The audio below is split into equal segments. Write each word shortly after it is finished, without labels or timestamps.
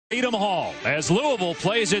Freedom Hall as Louisville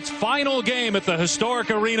plays its final game at the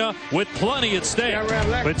historic arena with plenty at stake.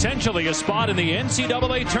 Potentially a spot in the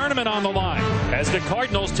NCAA tournament on the line as the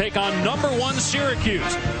Cardinals take on #1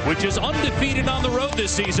 Syracuse, which is undefeated on the road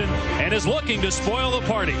this season and is looking to spoil the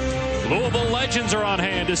party. Louisville legends are on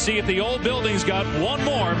hand to see if the old building's got one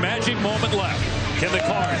more magic moment left. Can the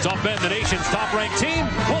Cards upend the nation's top-ranked team?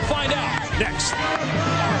 We'll find out next.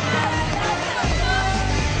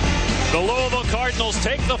 The Louisville Cardinals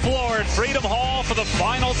take the floor at Freedom Hall for the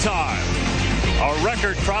final time. A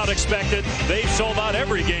record crowd expected. They've sold out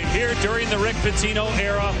every game here during the Rick Pitino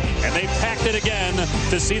era, and they packed it again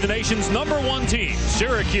to see the nation's #1 team,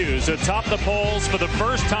 Syracuse, atop the polls for the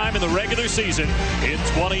first time in the regular season in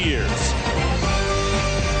 20 years.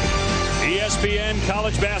 ESPN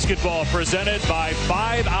College Basketball presented by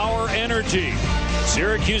 5 Hour Energy.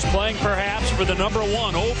 Syracuse playing perhaps for the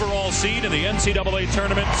 #1 overall seed in the NCAA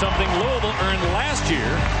tournament, something Louisville earned last year.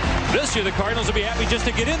 This year the Cardinals will be happy just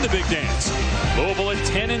to get in the big dance. Louisville at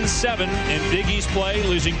 10-7 in Big East play,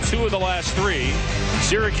 losing 2 of the last 3.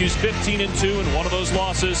 Syracuse 15-2 in one of those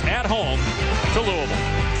losses at home to Louisville.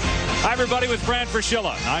 Hi, everybody, with Fran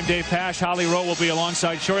Fraschilla. I'm Dave Pasch. Holly Rowe will be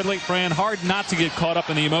alongside shortly. Fran, hard not to get caught up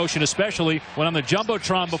in the emotion, especially when on the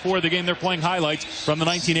Jumbotron before the game they're playing highlights from the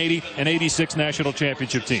 1980 and 86 national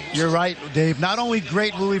championship teams. You're right, Dave. Not only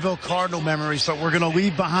great Louisville Cardinal memories, but we're going to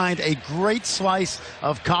leave behind a great slice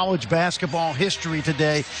of college basketball history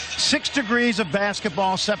today. 6 degrees of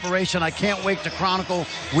basketball separation. I can't wait to chronicle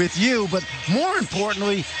with you, but more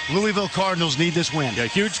importantly, Louisville Cardinals need this win. Yeah,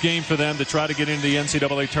 huge game for them to try to get into the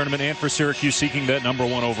NCAA tournament and for Syracuse seeking that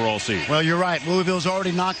 #1 overall seed. Well, you're right. Louisville's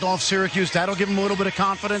already knocked off Syracuse. That'll give them a little bit of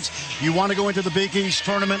confidence. You want to go into the Big East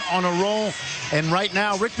tournament on a roll. And right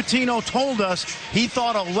now, Rick Pitino told us he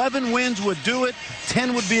thought 11 wins would do it.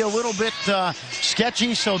 10 would be a little bit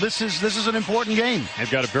sketchy. So this is an important game. They've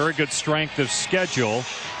got a very good strength of schedule.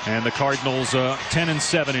 And the Cardinals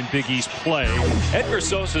 10-7 in Big East play. Edgar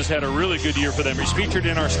Sosa's had a really good year for them. He's featured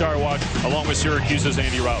in our Star Watch along with Syracuse's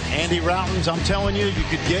Andy Routens. Andy Routens, I'm telling you,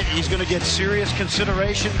 he's going to get serious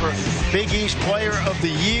consideration for Big East Player of the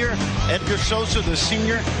Year. Edgar Sosa, the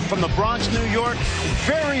senior from the Bronx, New York,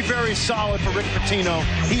 very, very solid for Rick Pitino.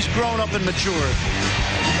 He's grown up and matured.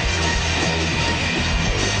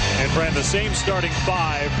 And Fran, the same starting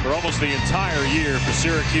 5 for almost the entire year for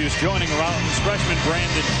Syracuse. Joining Routens, freshman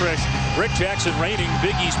Brandon Trish, Rick Jackson reigning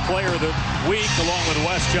Big East Player of the Week, along with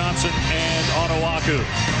Wes Johnson and Onuaku.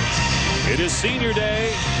 It is senior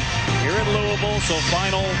day here in Louisville, so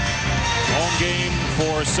final home game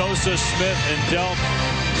for Sosa, Smith, and Delp.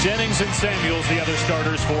 Jennings and Samuels, the other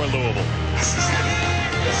starters for Louisville.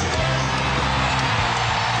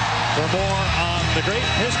 For more on the great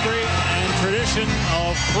history and tradition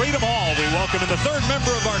of Freedom Hall, we welcome in the 3rd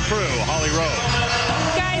member of our crew, Holly Rowe.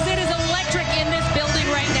 Guys, it is electric in this building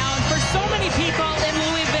right now. And for so many people in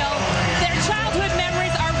Louisville, their childhood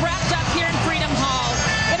memories are wrapped up here in Freedom Hall.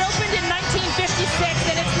 It opened in 1956,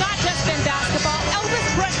 and it's not just been basketball. Elvis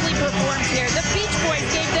Presley performed here. The Beach Boys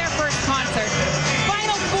gave their first concert.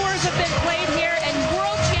 Final Fours have been played here, and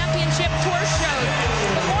World Championship Tour shows.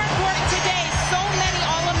 But more important today, so many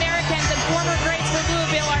All-Americans and former greats for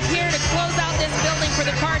Louisville are here to close out this building for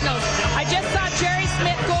the Cardinals. I just saw Jerry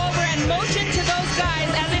Smith go over and motion to those guys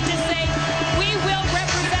as if to say, we will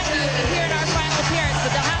represent you here in our final appearance,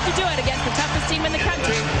 but they'll have to do it against the toughest team in the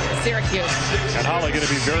country, Syracuse. And Holly, going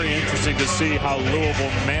to be very interesting to see how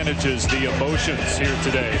Louisville manages the emotions here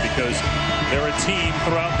today, because they're a team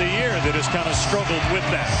throughout the year that has kind of struggled with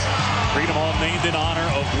that. Freedom Hall named in honor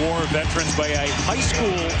of war veterans by a high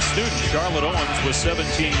school student. Charlotte Owens was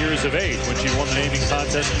 17 years of age when she won the naming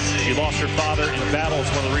contest. She lost her father in battle.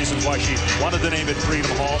 It's one of the reasons why she wanted to name it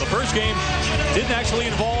Freedom Hall. The first game didn't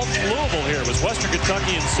actually involve Louisville here. It was Western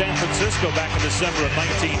Kentucky and San Francisco back in December of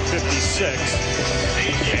 1956.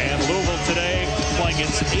 And Louisville today playing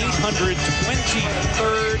its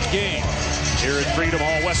 823rd game here at Freedom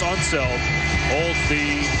Hall. Wes Unseld holds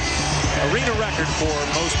the arena record for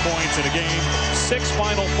most points in a game. 6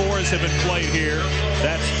 Final Fours have been played here.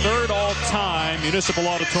 That's 3rd all-time. Municipal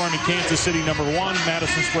Auditorium in Kansas City, #1.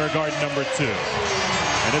 Madison Square Garden, #2.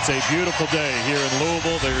 And it's a beautiful day here in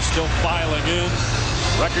Louisville. They're still filing in.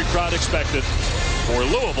 Record crowd expected for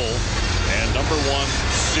Louisville and #1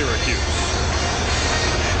 Syracuse.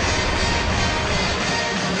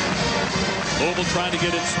 Louisville trying to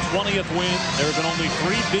get its 20th win. There have been only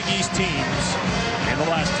 3 Big East teams in the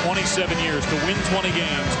last 27 years to win 20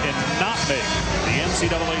 games and not make the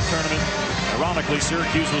NCAA tournament. Ironically,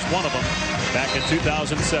 Syracuse was one of them back in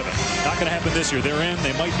 2007. Not going to happen this year. They're in.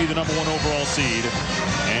 They might be the #1 overall seed.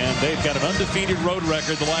 And they've got an undefeated road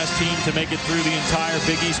record. The last team to make it through the entire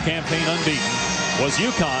Big East campaign unbeaten was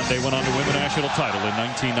UConn. They went on to win the national title in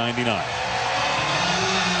 1999.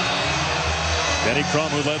 Benny Crum,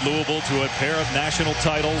 who led Louisville to a pair of national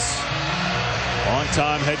titles.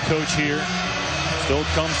 Long-time head coach here. Still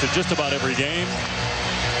comes to just about every game.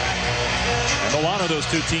 And a lot of those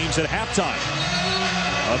two teams at halftime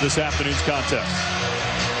of this afternoon's contest.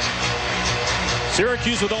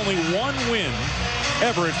 Syracuse with only one win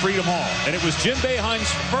ever at Freedom Hall, and it was Jim Boeheim's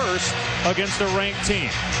first against a ranked team.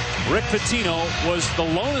 Rick Pitino was the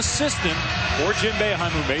lone assistant for Jim Boeheim,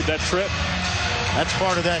 who made that trip. That's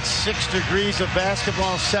part of that 6 degrees of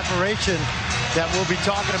basketball separation that we'll be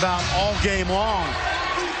talking about all game long.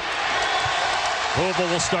 Louisville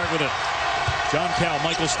will start with it. John Cal,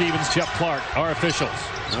 Michael Stevens, Jeff Clark, our officials.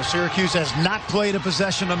 Now, Syracuse has not played a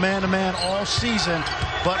possession of man-to-man all season,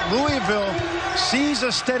 but Louisville sees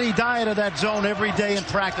a steady diet of that zone every day in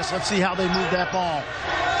practice. Let's see how they move that ball.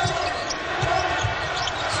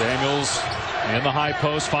 Samuels in the high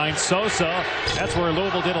post finds Sosa. That's where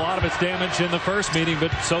Louisville did a lot of its damage in the first meeting,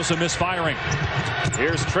 but Sosa misfiring.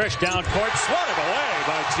 Here's Trish down court, swatted away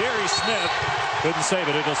by Jerry Smith. Couldn't save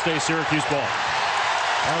it. It'll stay Syracuse ball.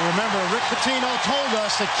 And remember, Rick Pitino told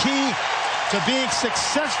us the key to being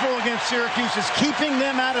successful against Syracuse is keeping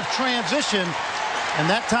them out of transition. And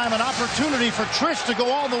that time an opportunity for Trish to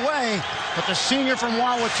go all the way. But the senior from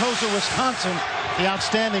Wauwatosa, Wisconsin, the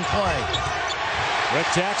outstanding play. Rick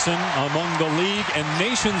Jackson among the league and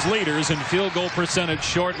nation's leaders in field goal percentage,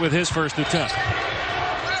 short with his first attempt.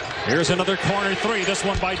 Here's another corner three. This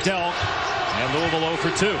one by Dell. And Louisville 0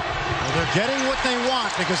 for 2. Well, they're getting what they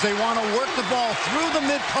want because they want to work the ball through the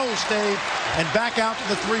mid-post, Dave, and back out to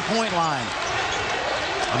the three-point line.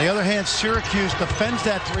 On the other hand, Syracuse defends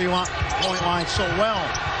that three-point line so well.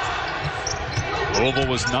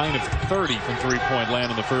 Louisville was 9 of 30 from three-point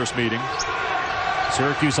land in the first meeting.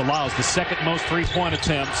 Syracuse allows the second most three-point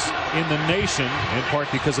attempts in the nation, in part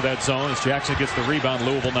because of that zone. As Jackson gets the rebound,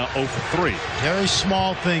 Louisville now 0 for 3. Very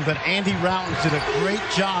small thing, but Andy Routens did a great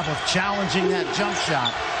job of challenging that jump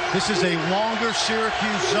shot. This is a longer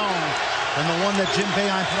Syracuse zone than the one that Jim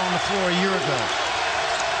Boeheim put on the floor a year ago.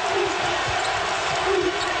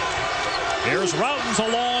 Here's Routens, a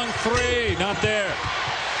long three. Not there.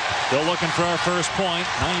 Still looking for our first point.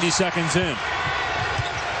 90 seconds in.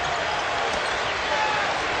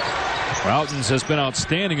 Routens has been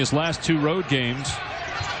outstanding his last 2 road games.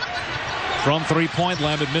 From three-point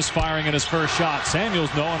land, but misfiring in his first shot.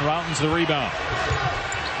 Samuels no, and Routens the rebound.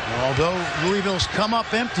 Although Louisville's come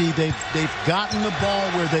up empty, they've gotten the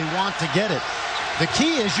ball where they want to get it. The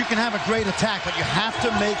key is you can have a great attack, but you have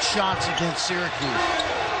to make shots against Syracuse.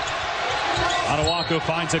 Onuaku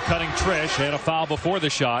finds a cutting Trish. Had a foul before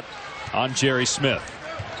the shot on Jerry Smith.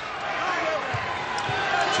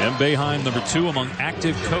 Jim Boeheim, number 2 among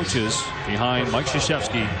active coaches, behind Mike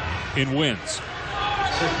Krzyzewski in wins.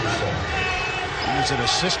 He was an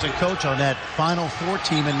assistant coach on that Final Four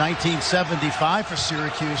team in 1975 for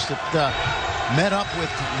Syracuse that met up with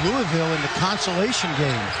Louisville in the consolation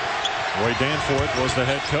game. Roy Danforth was the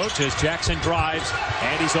head coach as Jackson drives,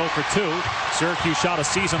 and he's 0 for 2. Syracuse shot a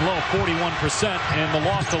season low 41% in the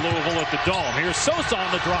loss to Louisville at the Dome. Here's Sosa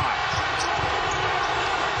on the drive.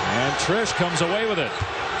 And Trish comes away with it.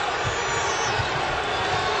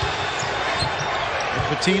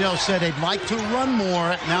 Pitino said they'd like to run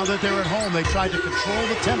more now that they're at home. They tried to control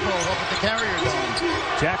the tempo up at the Carrier Dome.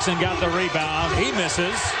 Jackson got the rebound. He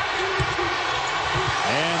misses.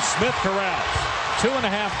 And Smith corrals. 2.5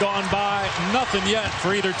 gone by. Nothing yet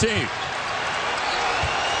for either team.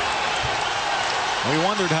 We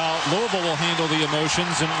wondered how Louisville will handle the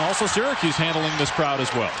emotions, and also Syracuse handling this crowd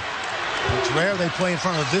as well. It's rare they play in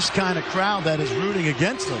front of this kind of crowd that is rooting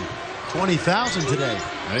against them. 20,000 today.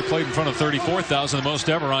 They played in front of 34,000, the most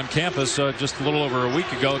ever on campus just a little over a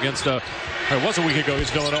week ago against, or it was a week ago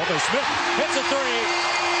against Villanova. Smith hits a three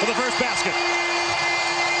for the first basket.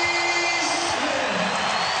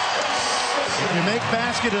 If you make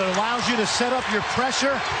basket, it allows you to set up your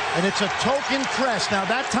pressure, and it's a token press. Now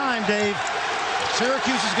that time, Dave,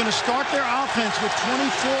 Syracuse is going to start their offense with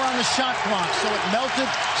 24 on the shot clock, so it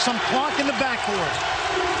melted some clock in the backcourt.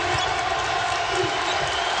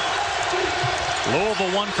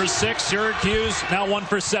 Louisville 1 for 6. Syracuse now 1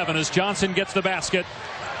 for 7 as Johnson gets the basket.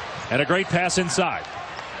 And a great pass inside.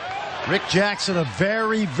 Rick Jackson, a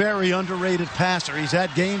very, very underrated passer. He's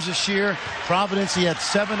had games this year. Providence, he had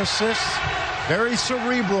 7 assists. Very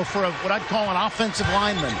cerebral for what I'd call an offensive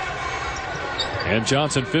lineman. And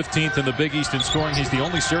Johnson 15th in the Big East in scoring. He's the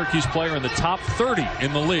only Syracuse player in the top 30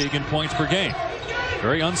 in the league in points per game.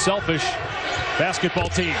 Very unselfish basketball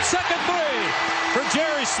team. Second three for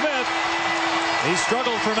Jerry Smith. He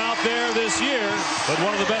struggled from out there this year, but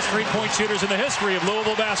one of the best three-point shooters in the history of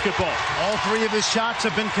Louisville basketball. All three of his shots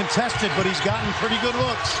have been contested, but he's gotten pretty good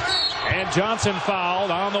looks. And Johnson fouled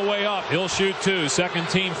on the way up. He'll shoot two. Second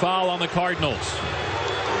team foul on the Cardinals.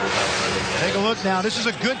 Take a look now. This is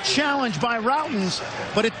a good challenge by Routens,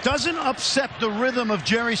 but it doesn't upset the rhythm of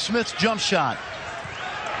Jerry Smith's jump shot.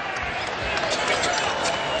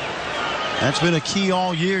 That's been a key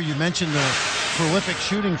all year. You mentioned the prolific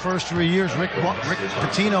shooting first 3 years. Rick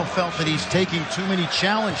Pitino felt that he's taking too many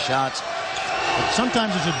challenge shots. But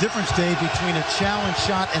sometimes there's a difference, Dave, between a challenge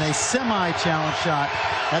shot and a semi-challenge shot.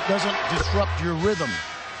 That doesn't disrupt your rhythm.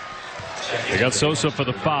 They got Sosa for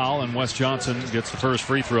the foul, and Wes Johnson gets the first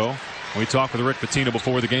free throw. We talked with Rick Pitino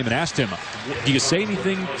before the game and asked him, do you say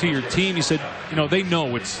anything to your team? He said, you know, they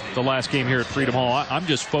know it's the last game here at Freedom Hall. I'm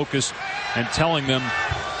just focused and telling them,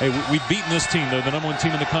 hey, we've beaten this team. They're the #1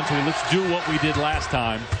 team in the country. Let's do what we did last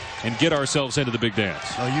time and get ourselves into the big dance.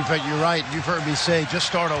 Oh, you're right. You've heard me say just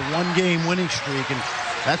start a one-game winning streak, and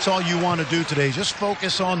that's all you want to do today. Just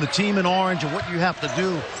focus on the team in orange and what you have to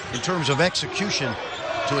do in terms of execution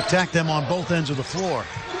to attack them on both ends of the floor.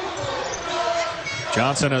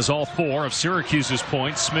 Johnson has all 4 of Syracuse's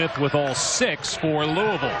points. Smith with all 6 for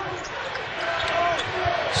Louisville.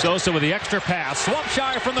 Sosa with the extra pass.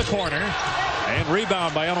 Swapshire from the corner. And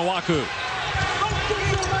rebound by Onuaku.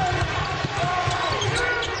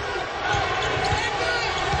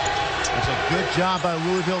 That's a good job by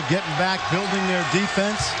Louisville getting back, building their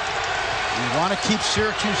defense. You want to keep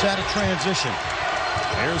Syracuse out of transition.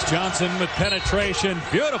 Here's Johnson with penetration.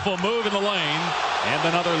 Beautiful move in the lane. And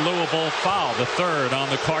another Louisville foul, the third on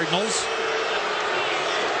the Cardinals.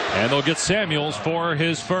 And they'll get Samuels for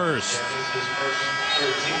his first.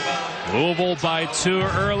 Louisville by 2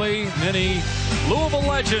 early. Many Louisville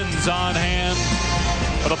legends on hand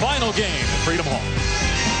for the final game at Freedom Hall.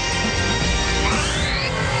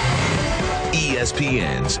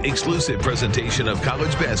 ESPN's exclusive presentation of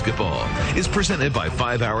college basketball is presented by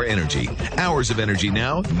 5 Hour Energy. Hours of energy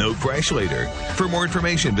now, no crash later. For more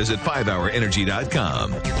information, visit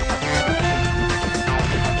 5hourenergy.com.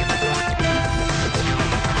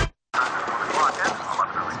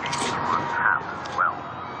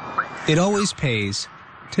 It always pays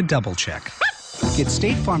to double check. Get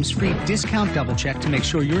State Farm's free discount double check to make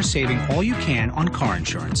sure you're saving all you can on car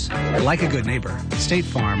insurance. Like a good neighbor, State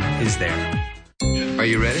Farm is there. Are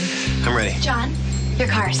you ready? I'm ready. John, your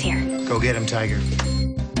car's here. Go get him, Tiger.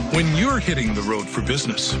 When you're hitting the road for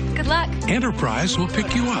business, Good luck. Enterprise will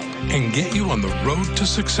pick you up and get you on the road to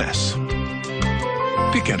success.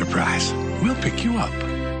 Pick Enterprise. We'll pick you up.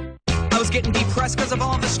 I was getting depressed because of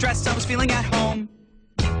all the stress I was feeling at home.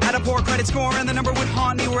 Had a poor credit score and the number would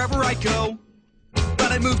haunt me wherever I go.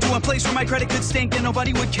 But I'd move to a place where my credit could stink and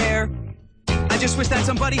nobody would care. I just wish that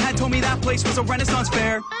somebody had told me that place was a Renaissance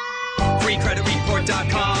fair.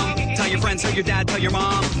 FreeCreditReport.com. Tell your friends, tell your dad, tell your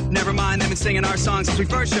mom. Never mind, they've been singing our songs since we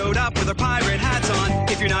first showed up with our pirate hats on.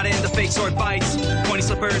 If you're not into fake sword fights, pointy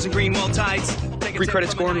slippers and green wool tights. Free credit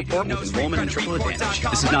score and report with enrollment and triple advantage.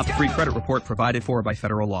 This is not the free credit report provided for by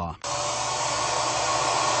federal law.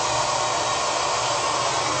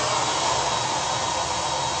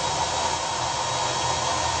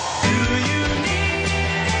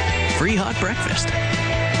 Free hot breakfast.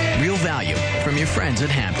 Real value from your friends at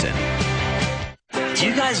Hampton. Do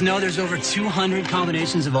you guys know there's over 200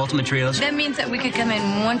 combinations of Ultimate Trios? That means that we could come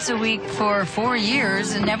in once a week for 4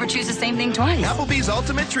 years and never choose the same thing twice. Applebee's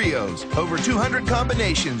Ultimate Trios. Over 200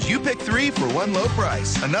 combinations. You pick 3 for one low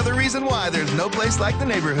price. Another reason why there's no place like the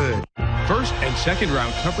neighborhood. First and second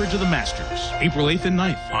round coverage of the Masters, April 8th and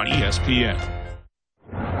 9th on ESPN.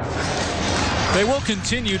 They will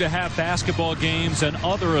continue to have basketball games and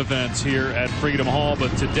other events here at Freedom Hall, but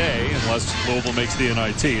today, unless Louisville makes the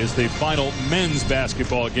NIT, is the final men's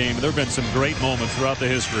basketball game. There have been some great moments throughout the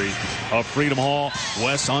history of Freedom Hall.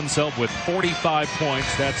 Wes Unseld with 45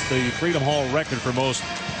 points. That's the Freedom Hall record for most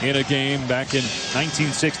in a game back in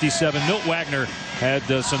 1967. Milt Wagner had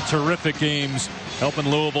some terrific games helping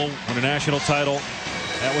Louisville win a national title.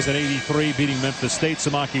 That was in '83, beating Memphis State.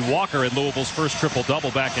 Samaki Walker had Louisville's first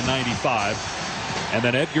triple-double back in '95. And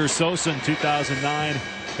then Edgar Sosa in 2009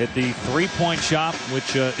 hit the three-point shot,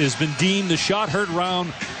 which has been deemed the shot heard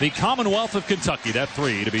around the Commonwealth of Kentucky. That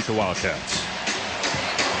three to beat the Wildcats.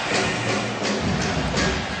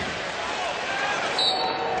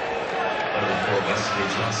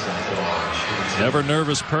 Never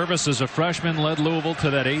nervous Purvis as a freshman led Louisville to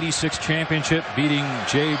that 86 championship, beating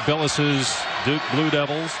Jay Billis's Duke Blue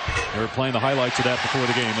Devils. They were playing the highlights of that before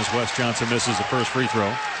the game as Wes Johnson misses the first free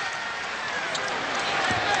throw.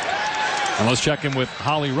 And let's check in with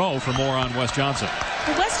Holly Rowe for more on Wes Johnson.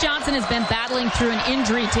 Well, Wes Johnson has been battling through an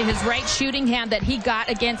injury to his right shooting hand that he got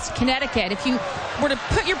against Connecticut. If you were to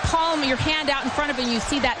put your hand out in front of him, you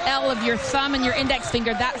see that L of your thumb and your index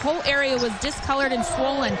finger. That whole area was discolored and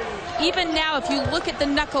swollen. Even now, if you look at the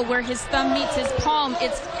knuckle where his thumb meets his palm,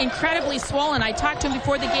 it's incredibly swollen. I talked to him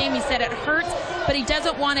before the game. He said it hurts, but he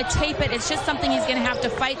doesn't want to tape it. It's just something he's going to have to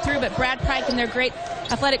fight through. But Brad Pike and their great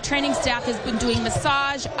athletic training staff has been doing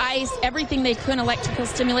massage, ice, everything they could, electrical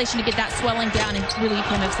stimulation to get that swelling down and relieve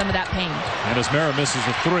him of some of that pain. And as Mara misses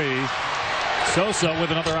a three, Sosa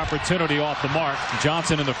with another opportunity off the mark.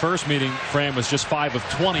 Johnson in the first meeting frame was just 5 of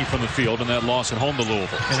 20 from the field in that loss at home to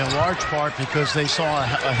Louisville. And in large part because they saw a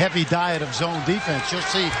heavy diet of zone defense. You'll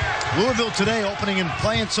see Louisville today opening and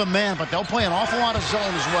playing some man, but they'll play an awful lot of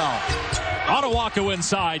zone as well. Onuaku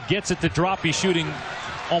inside, gets it to drop. He's shooting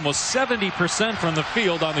almost 70% from the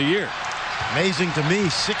field on the year. Amazing to me,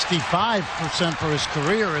 65% for his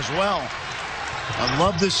career as well. I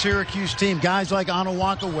love this Syracuse team. Guys like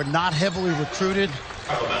Onuaku were not heavily recruited.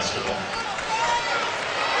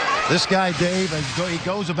 This guy, Dave, he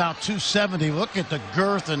goes about 270. Look at the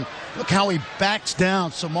girth and look how he backs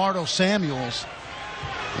down Samardo Samuels.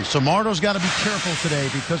 And Samardo's got to be careful today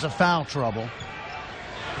because of foul trouble.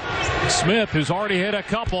 Smith, who's already hit a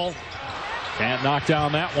couple, can't knock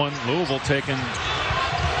down that one. Louisville taking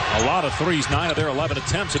a lot of threes. 9 of their 11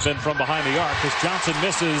 attempts have been from behind the arc as Johnson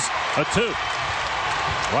misses a 2.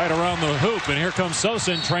 Right around the hoop, and here comes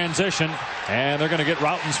Sosa in transition, and they're going to get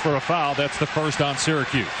Routens for a foul. That's the first on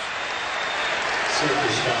Syracuse.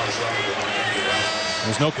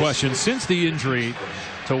 There's no question, since the injury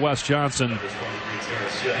to Wes Johnson,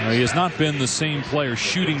 he has not been the same player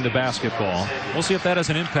shooting the basketball. We'll see if that has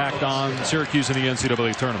an impact on Syracuse in the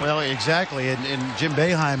NCAA tournament. Well, exactly, and Jim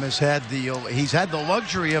Boeheim has had the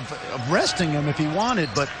luxury of resting him if he wanted,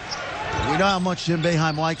 but we know how much Jim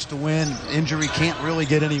Boeheim likes to win. Injury can't really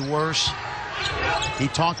get any worse. He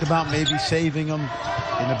talked about maybe saving him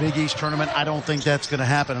in the Big East tournament. I don't think that's going to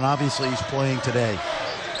happen, and obviously he's playing today.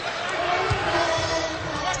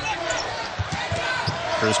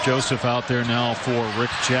 Chris Joseph out there now for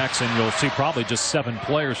Rick Jackson. You'll see probably just 7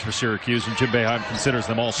 players for Syracuse, and Jim Boeheim considers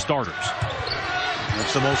them all starters.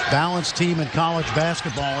 It's the most balanced team in college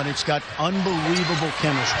basketball, and it's got unbelievable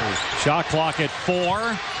chemistry. Shot clock at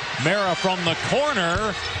 4. Mara from the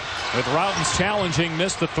corner with Routens challenging,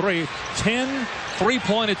 missed the 3. 10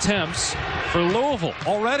 3-point attempts for Louisville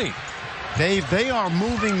already. Dave, they are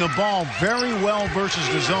moving the ball very well versus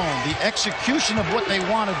the zone. The execution of what they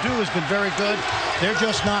want to do has been very good. They're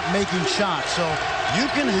just not making shots. So you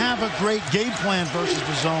can have a great game plan versus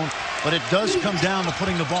the zone, but it does come down to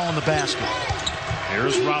putting the ball in the basket.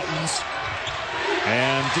 Here's Routens.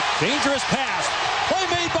 And dangerous pass. Play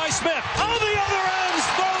made by Smith. On the other end,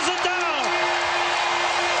 throws it down.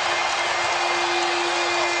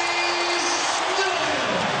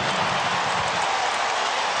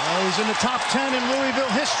 He's in the top 10 in Louisville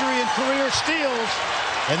history in career steals.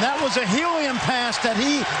 And that was a helium pass that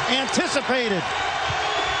he anticipated.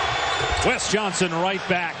 Wes Johnson right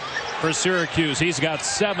back for Syracuse. He's got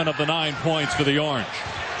 7 of the 9 points for the Orange.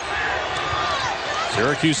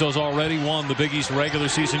 Syracuse has already won the Big East regular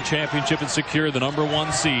season championship and secured the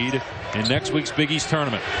 #1 seed in next week's Big East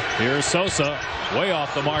tournament. Here's Sosa, way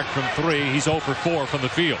off the mark from 3. He's 0 for 4 from the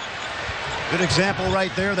field. Good example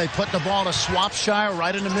right there. They put the ball to Swapshire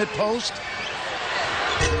right in the mid-post.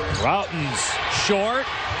 Routens short,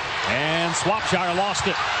 and Swapshire lost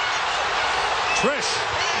it. Trish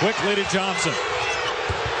quickly to Johnson.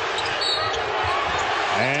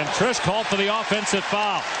 And Trish called for the offensive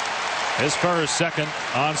foul. His first, second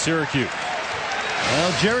on Syracuse.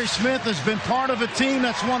 Well, Jerry Smith has been part of a team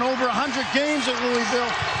that's won over 100 games at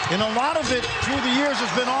Louisville, and a lot of it through the years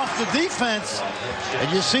has been off the defense.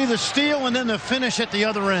 And you see the steal and then the finish at the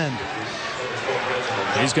other end.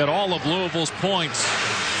 He's got all of Louisville's points,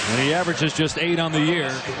 and he averages just 8 on the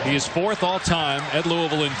year. He is 4th all-time at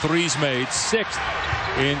Louisville in threes made, 6th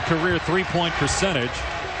in career 3-point percentage.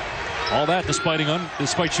 All that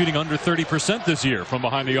despite shooting under 30% this year from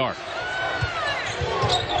behind the arc.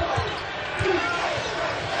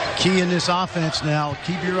 Key in this offense now,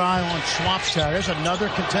 keep your eye on Swapshire. There's another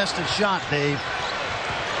contested shot, Dave.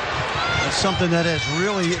 That's something that has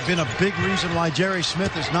really been a big reason why Jerry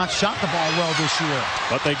Smith has not shot the ball well this year.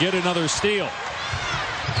 But they get another steal.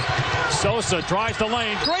 Sosa drives the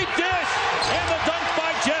lane. Great dish! And the dunk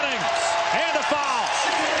by Jennings. And a foul.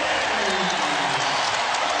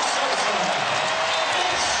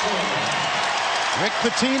 Rick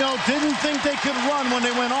Pitino didn't think they could run when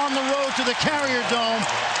they went on the road to the Carrier Dome.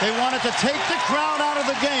 They wanted to take the crowd out of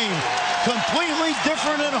the game. Completely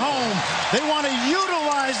different at home. They want to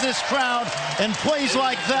utilize this crowd, and plays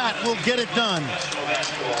like that will get it done.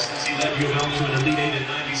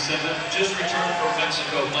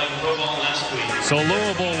 So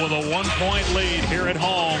Louisville with a 1-point lead here at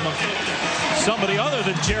home. Somebody other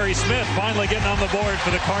than Jerry Smith finally getting on the board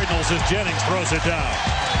for the Cardinals as Jennings throws it down.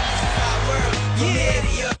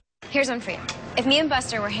 Here's one for you. If me and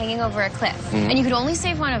Buster were hanging over a cliff, and you could only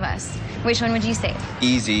save one of us, which one would you save?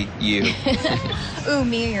 Easy, you. Ooh,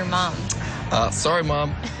 me or your mom? Sorry,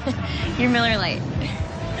 Mom. You're Miller Lite.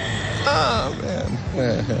 Oh, man.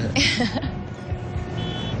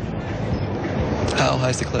 How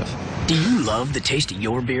high's the cliff? Do you love the taste of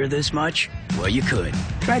your beer this much? Well, you could.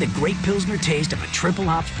 Try the great Pilsner taste of a triple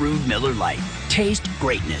hops brewed Miller Lite. Taste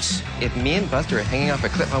greatness. If me and Buster are hanging off a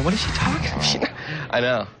cliff, what is she talking? I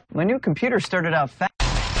know. My new computer started out fast.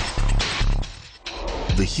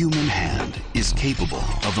 The human hand is capable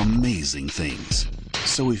of amazing things.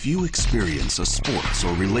 So if you experience a sports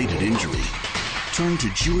or related injury, turn to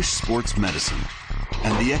Jewish Sports Medicine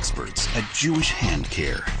and the experts at Jewish Hand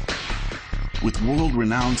Care. With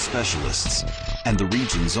world-renowned specialists and the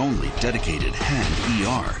region's only dedicated hand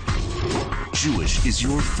ER, Jewish is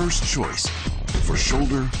your first choice for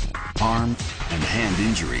shoulder, arm, and hand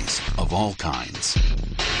injuries of all kinds.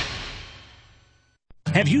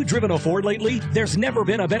 Have you driven a Ford lately? There's never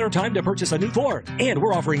been a better time to purchase a new Ford. And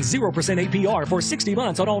we're offering 0% APR for 60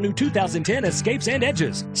 months on all new 2010 Escapes and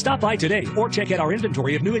Edges. Stop by today or check out our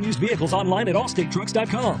inventory of new and used vehicles online at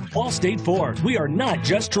allstatetrucks.com. Allstate Ford. We are not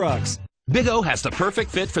just trucks. Big O has the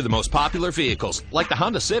perfect fit for the most popular vehicles, like the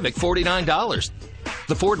Honda Civic, $49,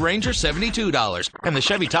 the Ford Ranger, $72, and the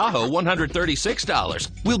Chevy Tahoe,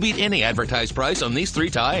 $136. We'll beat any advertised price on these 3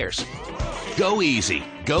 tires. Go easy.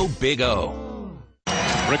 Go Big O.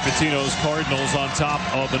 Rick Pitino's Cardinals on top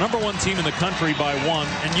of the #1 team in the country by 1.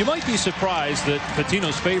 And you might be surprised that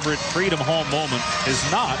Pitino's favorite Freedom Hall moment is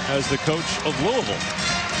not as the coach of Louisville.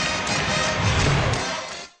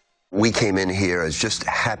 We came in here as just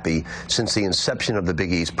happy. Since the inception of the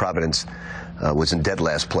Big East, Providence was in dead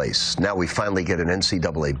last place. Now we finally get an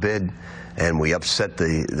NCAA bid, and we upset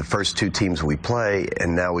the first 2 teams we play,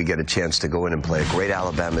 and now we get a chance to go in and play a great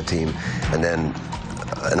Alabama team, and then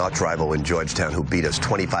an arch rival in Georgetown who beat us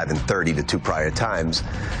 25-30 the 2 prior times.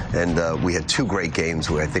 And we had 2 great games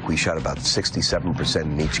where I think we shot about 67%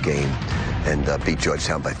 in each game and beat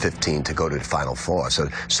Georgetown by 15 to go to the Final Four.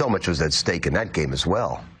 So much was at stake in that game as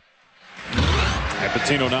well. And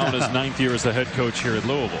Pitino now in his 9th year as the head coach here at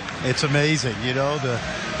Louisville. It's amazing, you know, the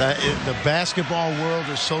basketball world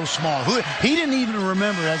is so small. He didn't even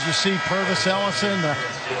remember, as you see, Purvis Ellison, the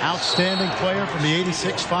outstanding player from the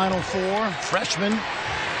 '86 Final Four, freshman.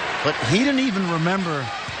 But he didn't even remember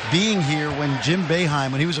being here when Jim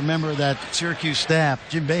Boeheim, when he was a member of that Syracuse staff,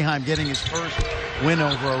 Jim Boeheim getting his first win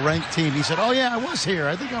over a ranked team. He said, "Oh yeah, I was here.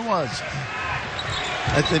 I think I was."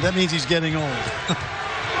 That means he's getting old.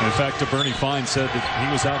 In fact, Bernie Fine said that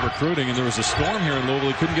he was out recruiting and there was a storm here in Louisville.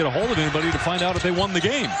 He couldn't get a hold of anybody to find out if they won the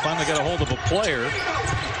game. Finally got a hold of a player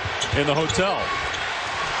in the hotel.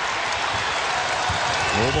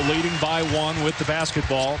 Louisville leading by 1 with the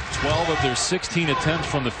basketball. 12 of their 16 attempts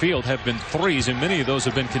from the field have been threes, and many of those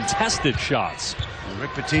have been contested shots. Rick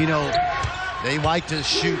Pitino, they like to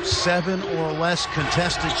shoot 7 or less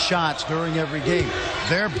contested shots during every game.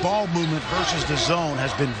 Their ball movement versus the zone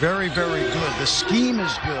has been very, very good. The scheme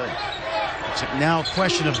is good. It's now a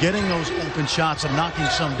question of getting those open shots and knocking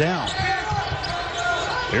some down.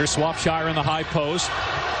 Here's Swapshire in the high post.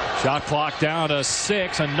 Shot clock down to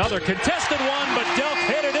 6. Another contested one, but Delk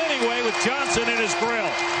hit it anyway with Johnson in his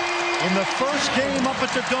grill. In the first game up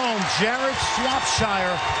at the Dome, Jared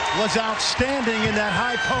Swapshire was outstanding in that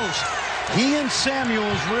high post. He and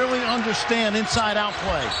Samuels really understand inside-out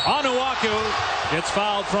play. Onuaku gets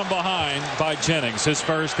fouled from behind by Jennings, his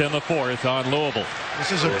first and the 4th on Louisville.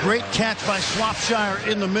 This is a great catch by Swapshire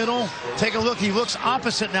in the middle. Take a look. He looks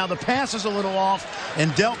opposite now. The pass is a little off,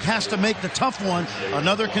 and Delk has to make the tough one.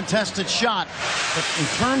 Another contested shot. But in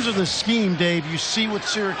terms of the scheme, Dave, you see what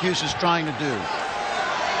Syracuse is trying to do.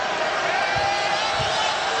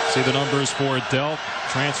 See the numbers for Delk,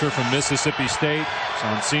 transfer from Mississippi State. So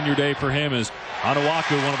on senior day for him is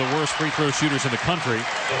Onuaku, one of the worst free throw shooters in the country.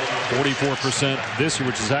 44% this year,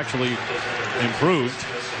 which is actually improved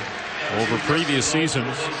over previous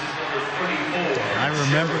seasons. I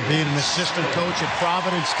remember being an assistant coach at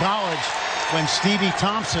Providence College when Stevie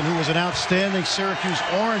Thompson, who was an outstanding Syracuse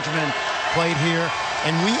Orangeman, played here,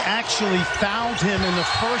 and we actually fouled him in the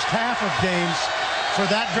first half of games for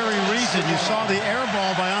that very reason. You saw the air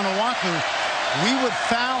ball by Onuaku. We would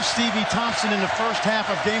foul Stevie Thompson in the first half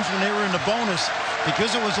of games when they were in the bonus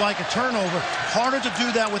because it was like a turnover. Harder to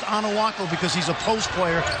do that with Onuaku because he's a post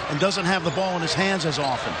player and doesn't have the ball in his hands as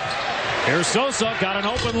often. Here's Sosa, got an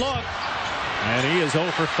open look. And he is 0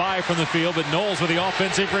 for 5 from the field, but Knowles with the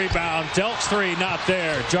offensive rebound. Delk's three, not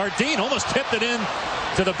there. Jardine almost tipped it in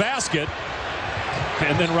to the basket.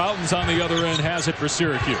 And then Routen's on the other end has it for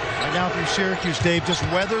Syracuse. Right now through Syracuse, Dave, just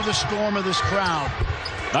weather the storm of this crowd.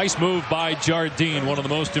 Nice move by Jardine, one of the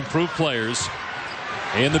most improved players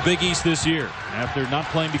in the Big East this year. After not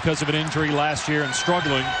playing because of an injury last year and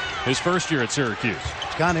struggling his first year at Syracuse.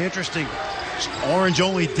 It's kind of interesting. Orange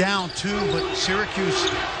only down 2, but Syracuse,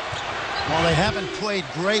 while they haven't played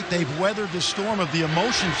great, they've weathered the storm of the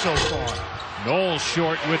emotion so far. Knowles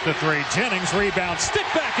short with the three. Jennings rebound. Stick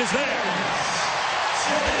back is there.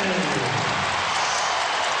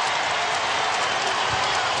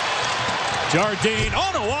 Jardine,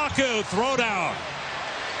 Onuaku, throw down.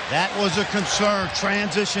 That was a concern.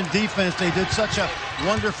 Transition defense. They did such a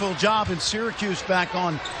wonderful job in Syracuse back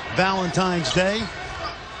on Valentine's Day.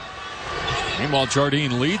 Meanwhile,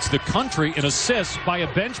 Jardine leads the country in assists by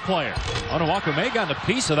a bench player. Onuaku may have gotten a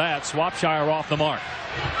piece of that. Swapshire off the mark.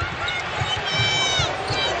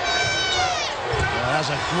 That's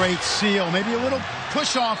a great seal. Maybe a little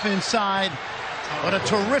push off inside. But a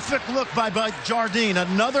terrific look by Jardine.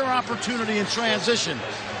 Another opportunity in transition.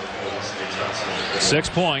 6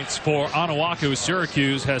 points for Onuaku.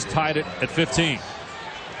 Syracuse has tied it at 15.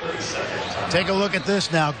 Take a look at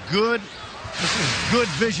this now. This is good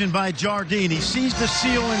vision by Jardine. He sees the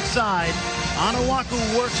seal inside.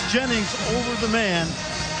 Onuaku works Jennings over the man.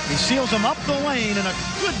 He seals him up the lane, and a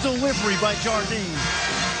good delivery by Jardine.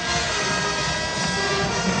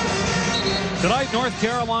 Tonight, North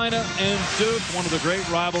Carolina and Duke, one of the great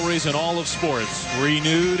rivalries in all of sports,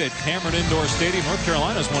 renewed at Cameron Indoor Stadium. North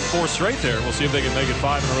Carolina's won 4 straight there. We'll see if they can make it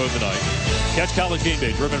 5 in a row tonight. Catch College Game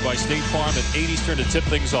Day, driven by State Farm at 8 Eastern to tip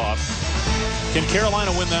things off. Can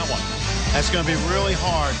Carolina win that one? That's going to be really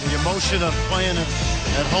hard. The emotion of playing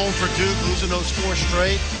at home for Duke, losing those 4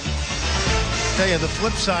 straight. I tell you, the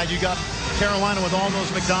flip side, you got Carolina with all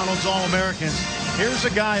those McDonald's All-Americans. Here's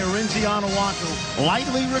a guy, Arinze Onuaku,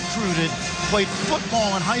 lightly recruited, played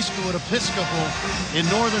football in high school at Episcopal in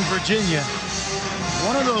Northern Virginia.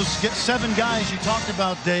 One of those 7 guys you talked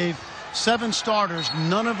about, Dave, 7 starters,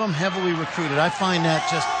 none of them heavily recruited. I find that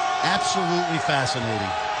just absolutely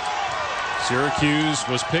fascinating. Syracuse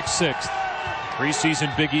was picked 6th.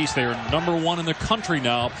 Preseason Big East. They are #1 in the country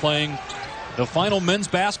now, playing the final men's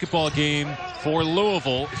basketball game for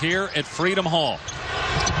Louisville here at Freedom Hall.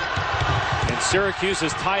 Syracuse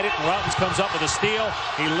has tied it, and Routens comes up with a steal.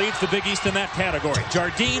 He leads the Big East in that category.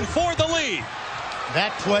 Jardine for the lead.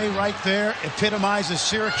 That play right there epitomizes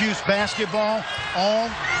Syracuse basketball all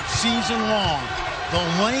season long.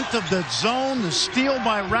 The length of the zone, the steal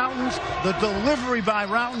by Routens, the delivery by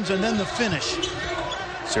Routens, and then the finish.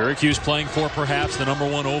 Syracuse playing for perhaps the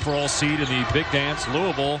 #1 overall seed in the Big Dance.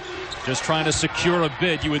 Louisville just trying to secure a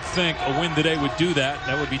bid. You would think a win today would do that.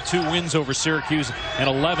 That would be 2 wins over Syracuse and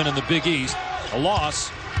 11 in the Big East. A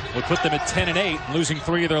loss would put them at 10-8, losing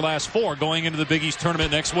 3 of their last 4 going into the Big East tournament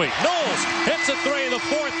next week. Knowles hits a 3, the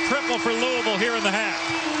 4th triple for Louisville here in the half.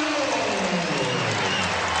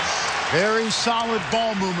 Very solid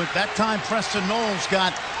ball movement. That time Preston Knowles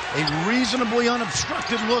got a reasonably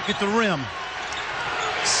unobstructed look at the rim.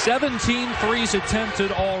 17 threes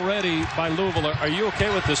attempted already by Louisville. Are you okay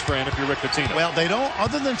with this, Fran, if you're Rick Pitino? Well, they don't,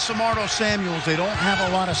 other than Samardo Samuels, they don't have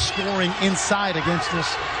a lot of scoring inside against this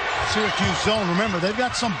Syracuse zone. Remember, they've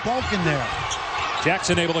got some bulk in there.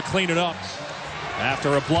 Jackson able to clean it up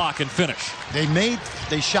after a block and finish.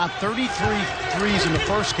 They shot 33 threes in the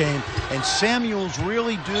first game, and Samuels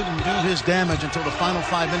really didn't do his damage until the final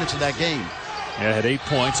 5 minutes of that game. Yeah, had 8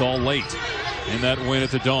 points all late in that win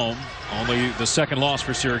at the Dome. Only the second loss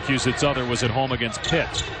for Syracuse. Its other was at home against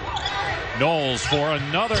Pitt. Knowles for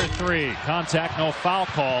another 3. Contact, no foul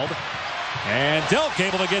called. And Delk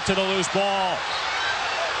able to get to the loose ball.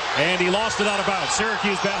 And he lost it out of bounds.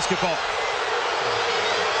 Syracuse basketball.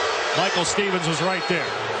 Michael Stevens was right there.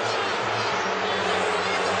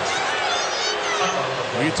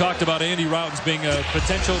 We talked about Andy Routens being a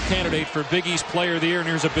potential candidate for Big East Player of the Year, and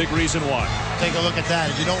here's a big reason why. Take a look at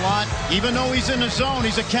that. You know what? Even though he's in the zone,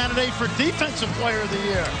 he's a candidate for Defensive Player of the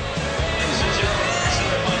Year.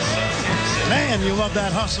 Man, you love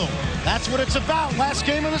that hustle. That's what it's about. Last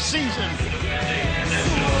game of the season.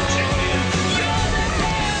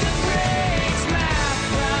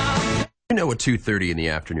 You know what 2:30 in the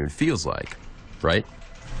afternoon feels like, right?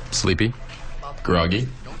 Sleepy? Groggy?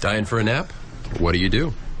 Dying for a nap? What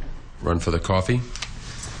do? Run for the coffee?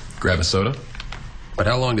 Grab a soda? But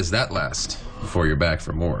how long does that last before you're back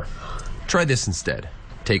for more? Try this instead.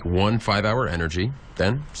 Take 1 5-hour energy,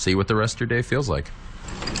 then see what the rest of your day feels like.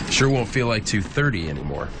 Sure won't feel like 2:30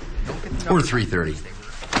 anymore. Or 3:30.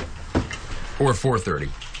 Or 4:30.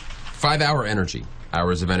 5-hour energy.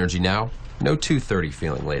 Hours of energy now, no 2:30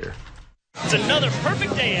 feeling later. It's another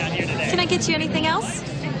perfect day out here today. Can I get you anything else?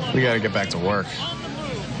 We gotta get back to work.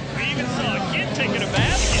 We even saw a kid taking a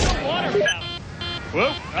bath in a water fountain.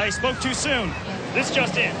 Whoop, I spoke too soon. This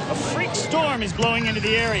just in. A freak storm is blowing into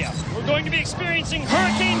the area. We're going to be experiencing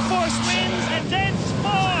hurricane-force winds and dense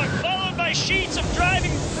fog, followed by sheets of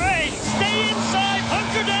driving rain. Stay inside,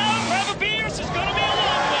 hunker down, grab a beer. This is going to be a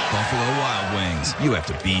long one. Buffalo Wild Wings. You have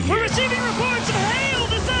to be here. We're receiving reports of hail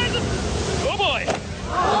the size of... Oh, boy.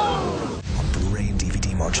 On Blu-ray and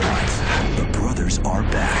DVD March 9th, the brothers are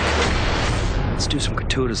back. Let's do some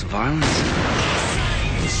gratuitous violence.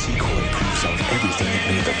 The sequel improves on everything that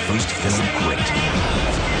made the first film great.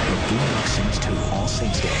 The Boondock Saints 2, All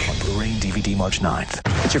Saints Day on Blu-ray and DVD March 9th.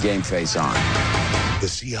 Put your game face on. The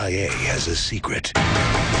CIA has a secret.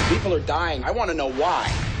 People are dying. I want to know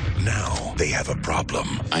why. Now they have a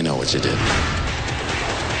problem. I know what you did.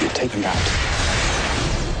 You take them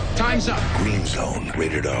out. Time's up. Green Zone,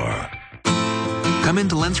 rated R. Come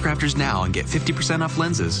into LensCrafters now and get 50% off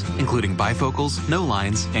lenses, including bifocals, no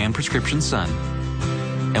lines, and prescription sun.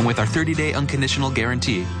 And with our 30-day unconditional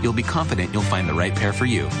guarantee, you'll be confident you'll find the right pair for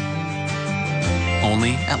you.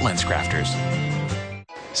 Only at LensCrafters.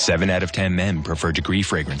 7 out of 10 men prefer Degree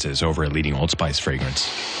fragrances over a leading Old Spice fragrance.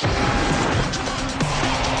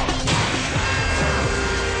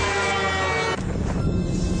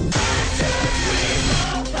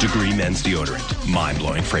 Degree men's deodorant.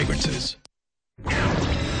 Mind-blowing fragrances.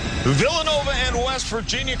 Villanova and West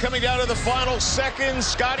Virginia coming down to the final seconds.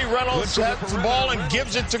 Scotty Reynolds has the ball and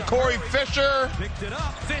gives it to Corey Fisher.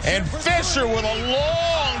 And Fisher with a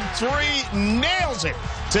long three nails it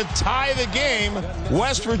to tie the game.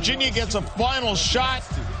 West Virginia gets a final shot.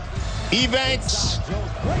 Ebanks.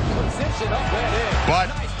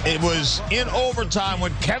 But it was in overtime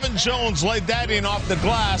when Kevin Jones laid that in off the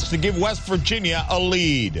glass to give West Virginia a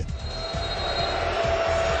lead.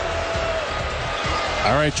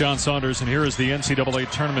 All right, John Saunders, and here is the NCAA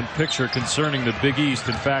tournament picture concerning the Big East.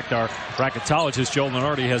 In fact, our bracketologist, Joe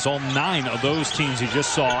Lenardi, has all 9 of those teams he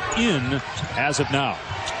just saw in as of now,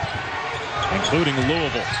 including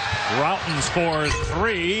Louisville. Routens for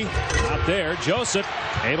 3. Not there. Joseph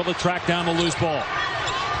able to track down the loose ball.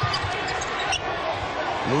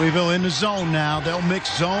 Louisville in the zone now. They'll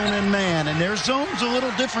mix zone and man, and their zone's a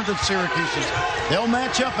little different than Syracuse's. They'll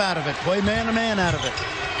match up out of it, play man-to-man out of it.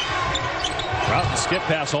 Routen skip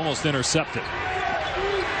pass almost intercepted.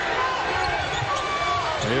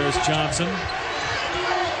 There's Johnson.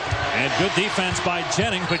 And good defense by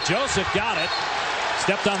Jennings, but Joseph got it.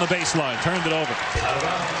 Stepped on the baseline, turned it over.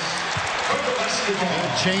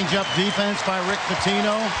 Change-up defense by Rick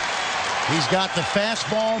Pitino. He's got the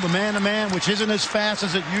fastball, the man-to-man, which isn't as fast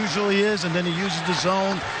as it usually is, and then he uses the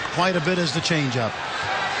zone quite a bit as the change-up.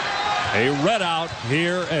 A red out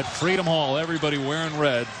here at Freedom Hall. Everybody wearing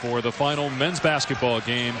red for the final men's basketball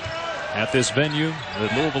game at this venue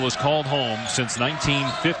that Louisville has called home since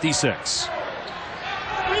 1956.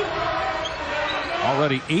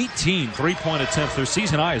 Already 18 three-point attempts. Their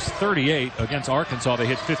season high is 38 against Arkansas. They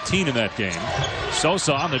hit 15 in that game.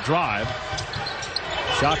 Sosa on the drive.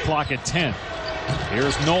 Shot clock at 10.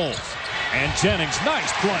 Here's Knowles and Jennings.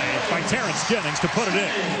 Nice play by Terrence Jennings to put it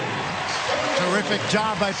in. Terrific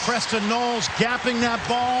job by Preston Knowles, gapping that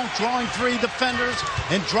ball, drawing 3 defenders,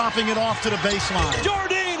 and dropping it off to the baseline.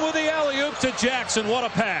 Jardine with the alley-oop to Jackson. What a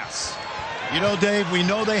pass. You know, Dave, we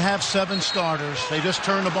know they have 7 starters. They just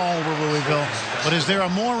turned the ball over, Louisville. But is there a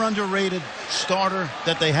more underrated starter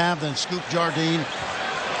that they have than Scoop Jardine?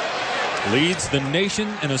 Leads the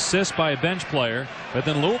nation in assists by a bench player, but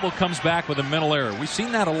then Louisville comes back with a mental error. We've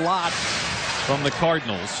seen that a lot from the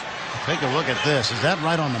Cardinals. Take a look at this. Is that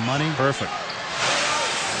right on the money? Perfect.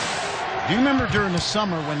 Do you remember during the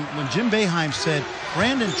summer when Jim Boeheim said,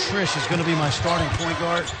 Brandon Trish is going to be my starting point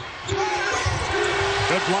guard?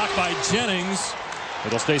 Good block by Jennings.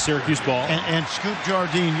 It'll stay Syracuse ball. And Scoop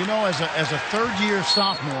Jardine, you know, as a third-year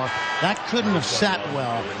sophomore, that couldn't have sat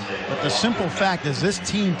well. But the simple fact is this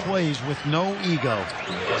team plays with no ego.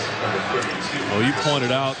 Well, you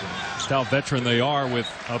pointed out just how veteran they are with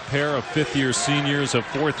a pair of 5th-year seniors, a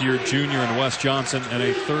 4th-year junior in Wes Johnson, and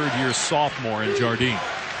a 3rd-year sophomore in Jardine.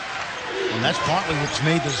 And that's partly what's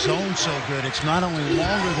made the zone so good. It's not only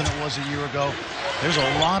longer than it was a year ago, there's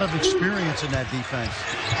a lot of experience in that defense.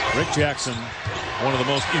 Rick Jackson, one of the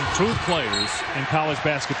most improved players in college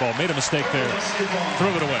basketball, made a mistake there, threw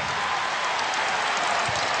it away.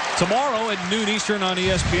 Tomorrow at noon Eastern on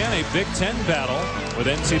ESPN, a Big Ten battle with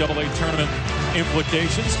NCAA tournament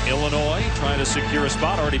implications. Illinois trying to secure a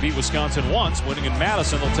spot, already beat Wisconsin once, winning in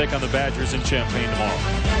Madison. They'll take on the Badgers in Champaign tomorrow.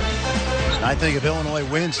 I think if Illinois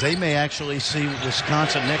wins, they may actually see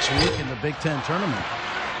Wisconsin next week in the Big Ten tournament.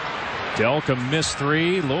 Delka missed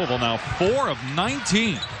 3. Louisville now 4 of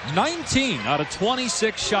 19. 19 out of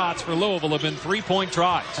 26 shots for Louisville have been three-point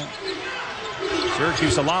tries.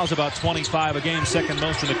 Syracuse allows about 25 a game, second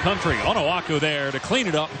most in the country. Onuaku there to clean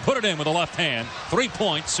it up and put it in with a left hand.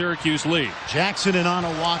 3-point Syracuse lead. Jackson and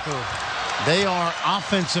Onuaku, they are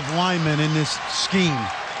offensive linemen in this scheme.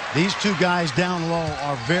 These two guys down low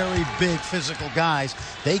are very big physical guys.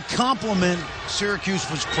 They complement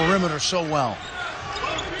Syracuse's perimeter so well.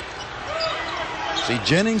 See,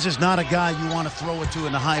 Jennings is not a guy you want to throw it to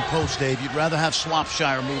in the high post, Dave. You'd rather have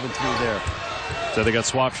Swapshire moving through there. So they got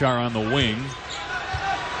Swapshire on the wing.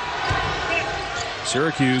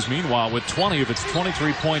 Syracuse, meanwhile, with 20 of its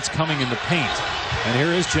 23 points coming in the paint. And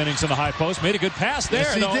here is Jennings in the high post. Made a good pass there.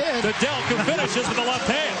 Yes, he did. The Delka finishes with the left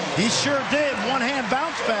hand. He sure did. One-hand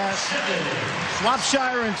bounce pass.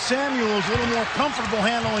 Swapshire and Samuels a little more comfortable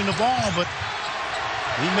handling the ball, but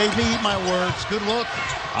he made me eat my words. Good look.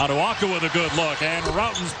 Onuaku with a good look, and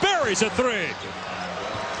Routens buries a 3.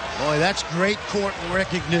 Boy, that's great court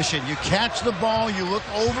recognition. You catch the ball, you look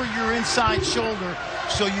over your inside shoulder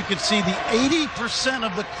so you can see the 80%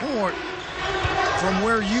 of the court from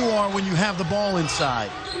where you are when you have the ball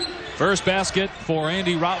inside. First basket for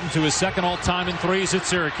Andy Routen to his second all-time in threes at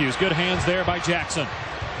Syracuse. Good hands there by Jackson.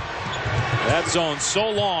 That zone so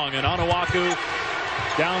long, and Onuaku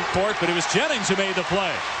down court, but it was Jennings who made the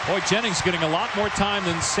play. Boy, Jennings getting a lot more time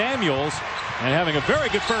than Samuels and having a very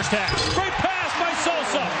good first half. Great pass by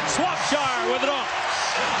Sosa. Swapshire with it up.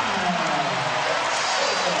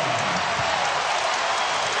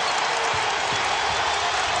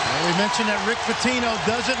 We mentioned that Rick Pitino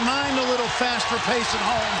doesn't mind a little faster pace at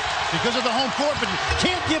home because of the home court, but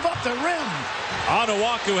can't give up the rim.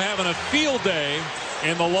 Onuaku having a field day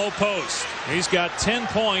in the low post. He's got 10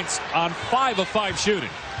 points on 5 of 5 shooting.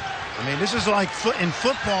 I mean, this is like in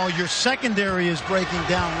football, your secondary is breaking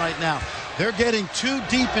down right now. They're getting too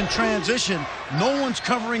deep in transition. No one's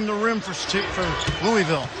covering the rim for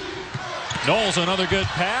Louisville. Knowles another good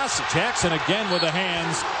pass. Jackson again with the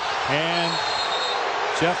hands, and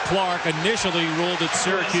Jeff Clark initially ruled it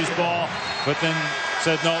Syracuse ball, but then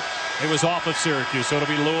said nope, it was off of Syracuse, so it'll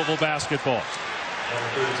be Louisville basketball.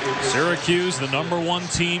 Syracuse, the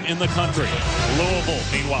 #1 team in the country. Louisville,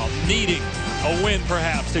 meanwhile, needing a win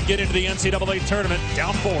perhaps to get into the NCAA tournament,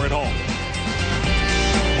 down 4 at home.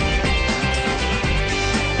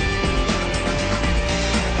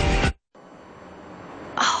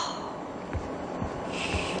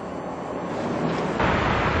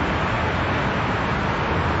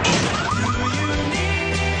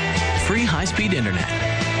 Free high-speed internet.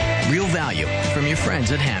 Real value from your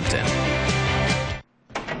friends at Hampton.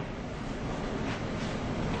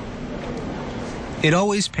 It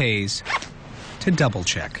always pays to double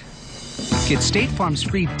check. Get State Farm's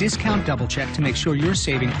free discount double check to make sure you're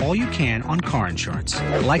saving all you can on car insurance.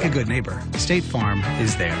 Like a good neighbor, State Farm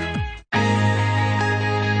is there.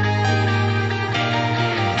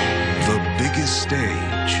 The biggest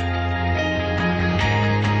stage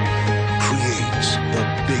creates the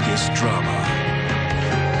biggest drama.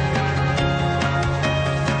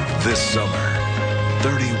 This summer,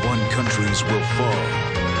 31 countries will fall,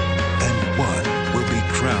 and one will be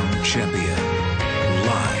crowned champion.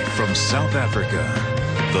 Live from South Africa,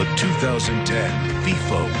 the 2010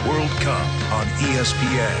 FIFA World Cup on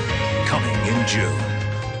ESPN, coming in June.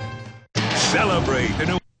 Celebrate the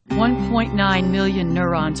new 1.9 million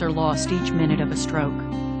neurons are lost each minute of a stroke.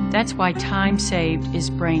 That's why time saved is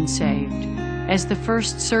brain saved. As the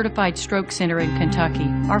first certified stroke center in Kentucky,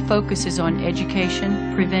 our focus is on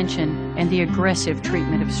education, prevention, and the aggressive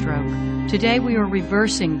treatment of stroke. Today, we are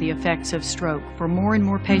reversing the effects of stroke for more and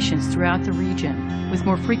more patients throughout the region, with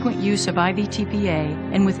more frequent use of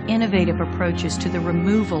IV-TPA and with innovative approaches to the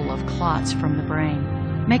removal of clots from the brain.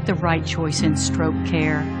 Make the right choice in stroke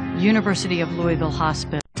care. University of Louisville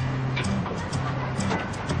Hospital.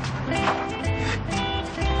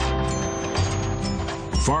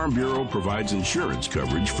 Farm Bureau provides insurance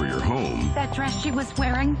coverage for your home, That dress she was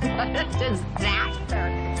wearing? What a disaster.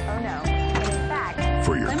 Oh, no. In fact,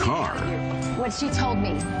 for your let me car, tell you what she told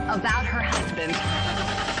me about her husband.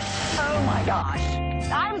 Oh, my gosh.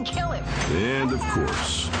 I would kill him. And, of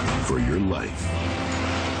course, for your life.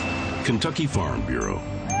 Kentucky Farm Bureau.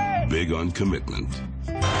 Big on commitment.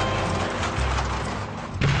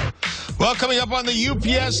 Well, coming up on the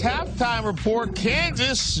UPS halftime report,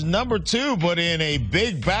 Kansas, #2, but in a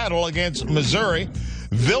big battle against Missouri.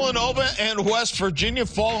 Villanova and West Virginia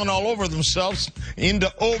falling all over themselves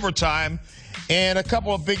into overtime. And a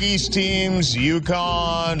couple of Big East teams,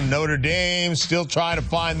 UConn, Notre Dame, still trying to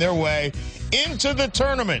find their way into the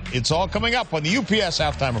tournament. It's all coming up on the UPS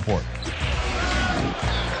halftime report.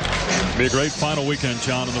 Be a great final weekend,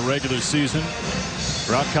 John, in the regular season.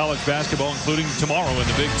 Throughout college basketball, including tomorrow in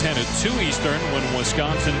the Big Ten at 2 Eastern when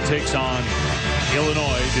Wisconsin takes on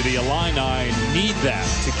Illinois. Do the Illini need that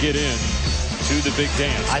to get in to the big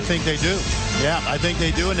dance? I think they do. Yeah, I think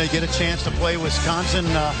they do, and they get a chance to play Wisconsin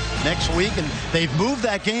next week. And they've moved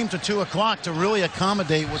that game to 2 o'clock to really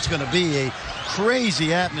accommodate what's going to be a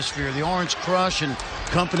crazy atmosphere. The Orange Crush and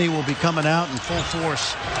company will be coming out in full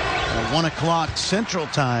force at 1 o'clock Central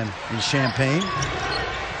Time in Champaign.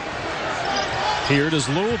 Here does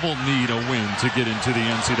Louisville need a win to get into the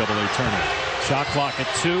NCAA tournament. Shot clock at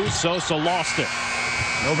 2. Sosa lost it.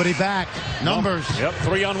 Nobody back. Numbers. Yep,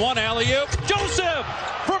 3-on-1 alley-oop. Joseph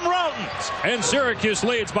from Routens. And Syracuse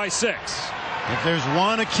leads by 6. If there's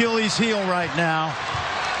one Achilles heel right now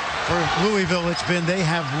for Louisville, it's been they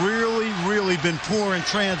have really been poor in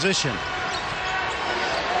transition.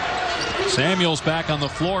 Samuels back on the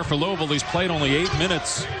floor for Louisville. He's played only 8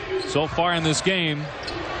 minutes so far in this game.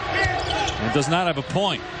 And does not have a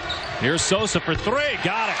point. Here's Sosa for 3.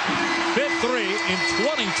 Got it. 5th 3 in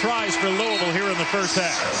 20 tries for Louisville here in the first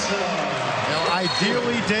half. Now,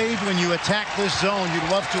 ideally, Dave, when you attack this zone, you'd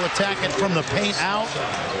love to attack it from the paint out.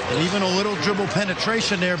 And even a little dribble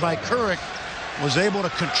penetration there by Kuric was able to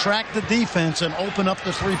contract the defense and open up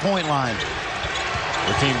the three-point line.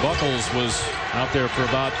 Rakeem Buckles was out there for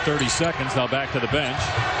about 30 seconds. Now back to the bench.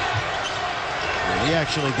 And he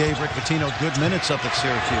actually gave Rick Pitino good minutes up at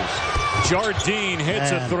Syracuse. Jardine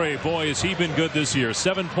hits a 3. Boy, has he been good this year.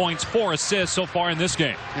 7 points, 4 assists so far in this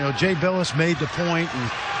game. You know, Jay Billis made the point,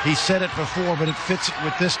 and he said it before, but it fits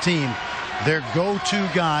with this team. Their go-to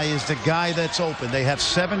guy is the guy that's open. They have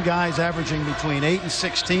 7 guys averaging between 8 and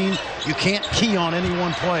 16. You can't key on any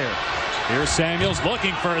one player. Here's Samuels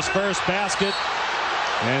looking for his first basket.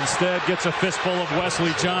 Instead gets a fistful of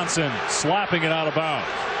Wesley Johnson, slapping it out of bounds.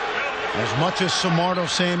 As much as Samardo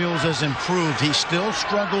Samuels has improved, he still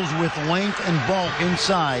struggles with length and bulk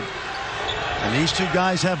inside. And these two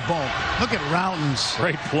guys have bulk. Look at Routens.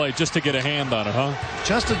 Great play just to get a hand on it, huh?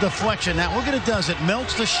 Just a deflection. Now look what it does. It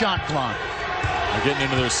melts the shot clock. They're getting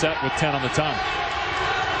into their set with 10 on the time.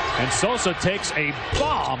 And Sosa takes a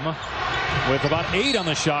bomb with about 8 on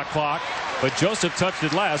the shot clock. But Joseph touched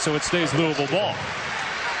it last, so it stays Louisville ball.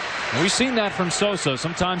 And we've seen that from Sosa.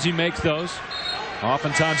 Sometimes he makes those.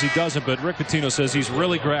 Oftentimes he doesn't, but Rick Pitino says he's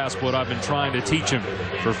really grasped what I've been trying to teach him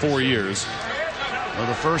for 4 years. Well,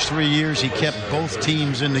 the first 3 years he kept both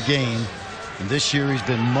teams in the game. And this year he's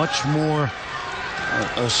been much more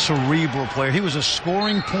a cerebral player. He was a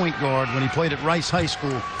scoring point guard when he played at Rice High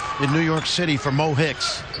School in New York City for Mo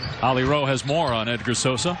Hicks. Ollie Rowe has more on Edgar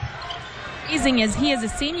Sosa. Amazing as he is a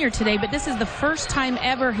senior today, but this is the first time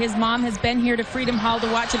ever his mom has been here to Freedom Hall to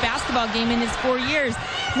watch a basketball game in his 4 years.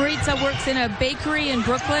 Maritza works in a bakery in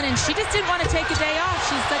Brooklyn, and she just didn't want to take a day off.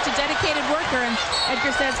 She's such a dedicated worker, and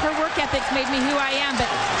Edgar says her work ethics made me who I am, but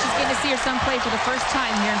she's getting to see her son play for the first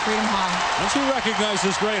time here in Freedom Hall. And she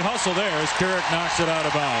recognizes great hustle there as Kuric knocks it out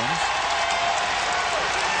of bounds.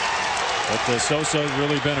 But Sosa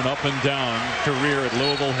really been an up-and-down career at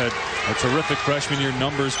Louisville. Had a terrific freshman year,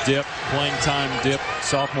 numbers dip, playing time dip,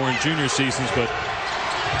 sophomore and junior seasons, but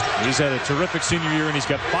he's had a terrific senior year, and he's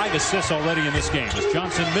got 5 assists already in this game as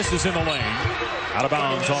Johnson misses in the lane. Out of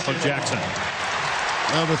bounds off of Jackson.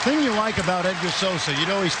 Well, the thing you like about Edgar Sosa, you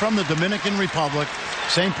know, he's from the Dominican Republic,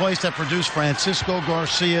 same place that produced Francisco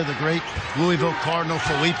Garcia, the great Louisville Cardinal,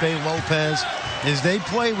 Felipe Lopez, is they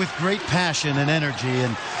play with great passion and energy,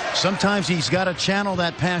 and sometimes he's got to channel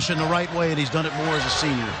that passion the right way, and he's done it more as a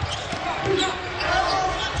senior.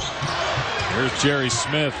 Here's Jerry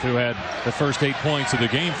Smith, who had the first 8 points of the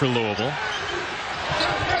game for Louisville.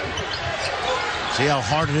 See how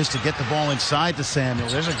hard it is to get the ball inside to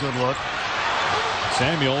Samuels. There's a good look.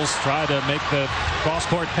 Samuels tried to make the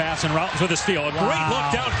cross-court pass and Routens with a steal. A great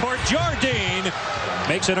look down court. Jardine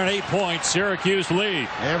makes it an 8-point Syracuse lead.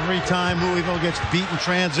 Every time Louisville gets beat in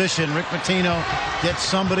transition, Rick Pitino gets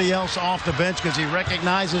somebody else off the bench because he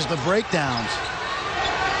recognizes the breakdowns.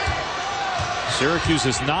 Syracuse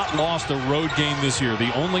has not lost a road game this year.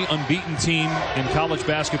 The only unbeaten team in college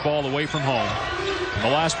basketball away from home. And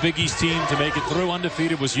the last Big East team to make it through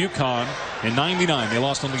undefeated was UConn in '99. They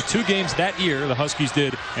lost only 2 games that year, the Huskies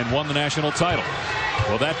did, and won the national title.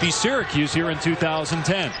 Will that be Syracuse here in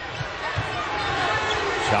 2010?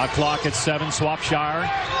 Shot clock at 7, Swapshire.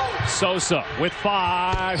 Sosa with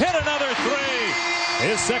 5. Hit another 3.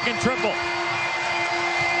 His second triple.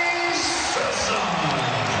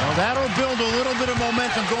 Well, that'll build a little bit of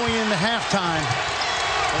momentum going into halftime.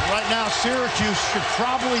 But right now, Syracuse should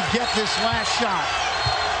probably get this last shot.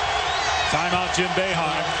 Timeout, Jim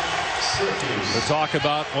Boeheim. To talk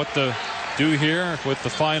about what to do here with the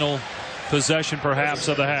final possession, perhaps,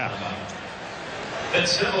 of the half. And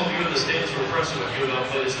several of you in the stands were impressed with UNL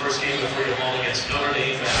played his first game of Freedom Hall against Notre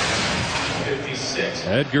Dame back in 56.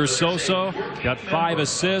 Edgar Sosa got 5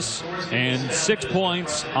 assists and 6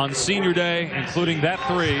 points on senior day, including that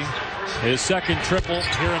 3. His second triple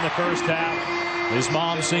here in the first half. His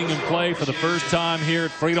mom seeing him play for the first time here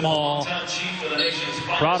at Freedom Hall.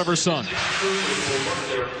 Proud of her son.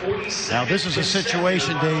 Now this is a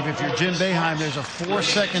situation, Dave, if you're Jim Boeheim, there's a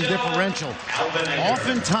 4-second differential.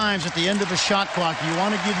 Oftentimes at the end of a shot clock, you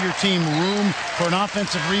want to give your team room for an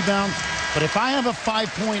offensive rebound. But if I have a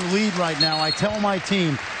 5-point lead right now, I tell my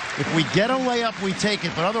team, if we get a layup, we take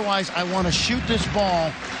it. But otherwise, I want to shoot this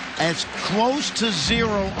ball as close to 0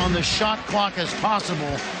 on the shot clock as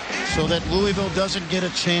possible so that Louisville doesn't get a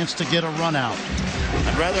chance to get a run out.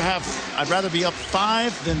 I'd rather be up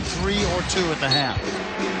 5 than 3 or 2 at the half.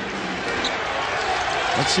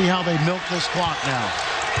 Let's see how they milk this clock now.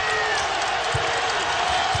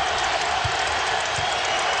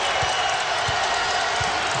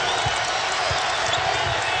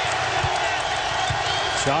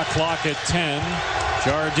 Shot clock at 10.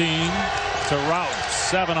 Jardine to Rout.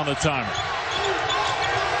 7 on the timer.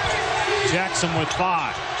 Jackson with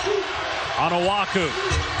 5. Onuaku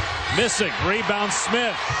missing. Rebound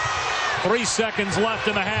Smith. 3 seconds left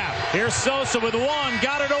in the half. Here's Sosa with 1.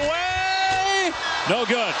 Got it away. No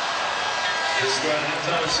good.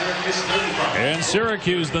 And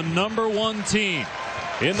Syracuse, the #1 team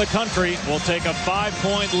in the country, will take a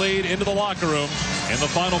 5-point lead into the locker room in the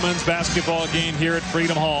final men's basketball game here at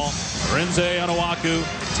Freedom Hall. Rinze Onuaku,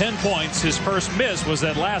 10 points. His first miss was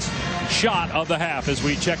that last shot of the half as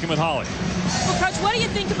we check in with Holly. Well, Coach, what do you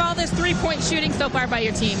think of all this 3-point shooting so far by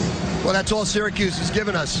your team? Well, that's all Syracuse has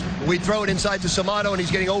given us. We throw it inside to Samato, and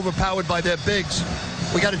he's getting overpowered by their bigs.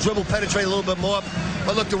 We got to dribble, penetrate a little bit more.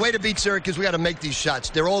 But look, the way to beat Syracuse, we got to make these shots.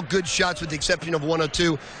 They're all good shots with the exception of 1 or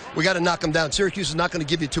 2. We got to knock them down. Syracuse is not going to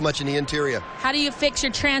give you too much in the interior. How do you fix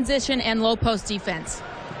your transition and low post defense?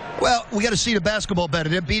 Well, we got to see the basketball better.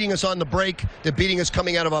 They're beating us on the break. They're beating us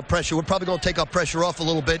coming out of our pressure. We're probably going to take our pressure off a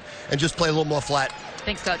little bit and just play a little more flat.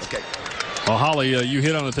 Thanks, Coach. Okay. Well, Holly, you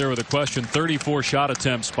hit on it there with a question. 34 shot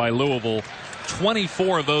attempts by Louisville.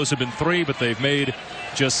 24 of those have been 3, but they've made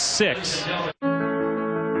just 6.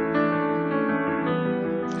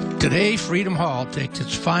 Today, Freedom Hall takes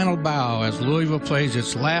its final bow as Louisville plays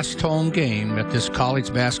its last home game at this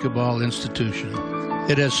college basketball institution.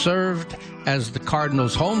 It has served as the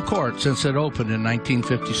Cardinals' home court since it opened in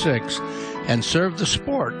 1956 and served the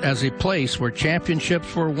sport as a place where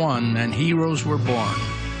championships were won and heroes were born.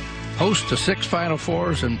 Host to 6 Final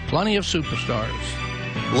Fours and plenty of superstars.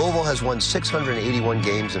 Louisville has won 681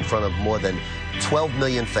 games in front of more than 12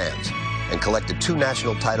 million fans and collected 2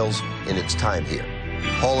 national titles in its time here.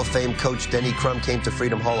 Hall of Fame coach Denny Crum came to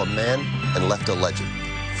Freedom Hall a man and left a legend.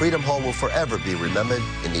 Freedom Hall will forever be remembered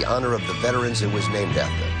in the honor of the veterans it was named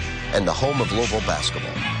after and the home of Louisville basketball.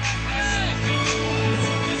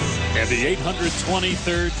 And the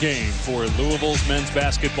 823rd game for Louisville's men's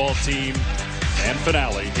basketball team and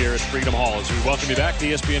finale here at Freedom Hall as we welcome you back to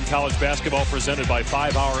ESPN College Basketball presented by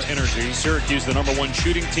 5 Hour Energy. Syracuse, the #1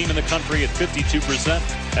 shooting team in the country at 52%.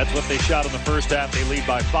 That's what they shot in the first half. They lead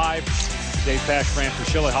by 5. Dave Pash, Fran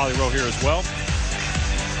Fraschilla, Holly Rowe here as well.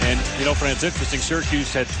 And, you know, Fran, it's interesting.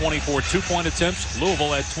 Syracuse had 24 2-point attempts.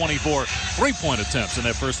 Louisville had 24 3-point attempts in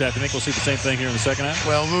that first half. You think we'll see the same thing here in the second half?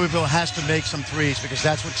 Well, Louisville has to make some threes because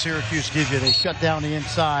that's what Syracuse gives you. They shut down the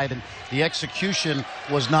inside, and the execution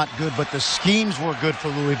was not good, but the schemes were good for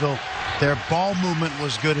Louisville. Their ball movement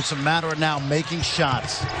was good. It's a matter of now making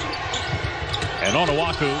shots. And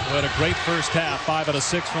Onuaku had a great first half, 5 out of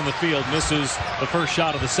 6 from the field, misses the first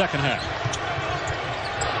shot of the second half.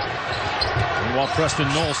 Meanwhile, Preston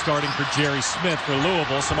Knoll starting for Jerry Smith for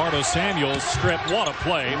Louisville. Samardo Samuels stripped. What a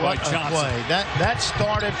play by Johnson. Play. That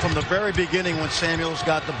started from the very beginning when Samuels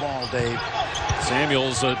got the ball, Dave.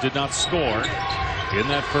 Samuels did not score in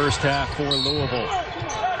that first half for Louisville.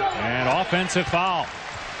 And offensive foul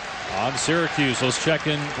on Syracuse. Let's check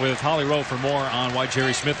in with Holly Rowe for more on why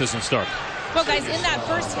Jerry Smith isn't starting. Well, guys, in that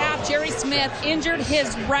first half, Jerry Smith injured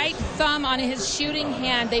his right thumb on his shooting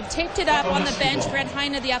hand. They've taped it up on the bench. Fred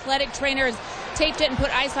Heine, the athletic trainer, has taped it and put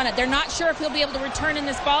ice on it. They're not sure if he'll be able to return in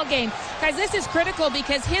this ball game. Guys, this is critical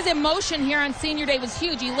because his emotion here on senior day was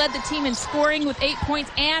huge. He led the team in scoring with 8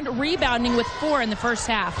 points and rebounding with 4 in the first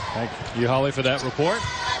half. Thank you, Holly, for that report.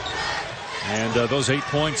 And those 8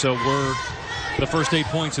 points were the first 8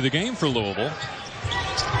 points of the game for Louisville.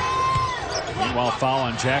 Meanwhile, foul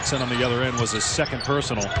on Jackson on the other end was his second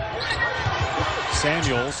personal.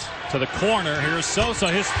 Samuels to the corner. Here's Sosa,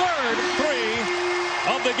 his third three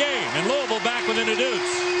of the game. And Louisville back within a deuce.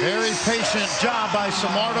 Very patient job by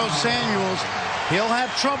Samardo Samuels. He'll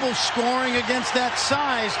have trouble scoring against that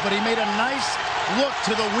size, but he made a nice look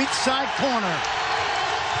to the weak side corner.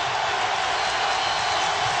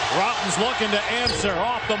 Routen's looking to answer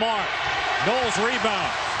off the mark. Knowles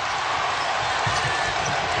rebound.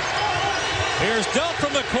 Here's Dell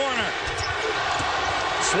from the corner.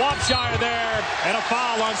 Swapshire there, and a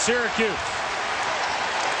foul on Syracuse.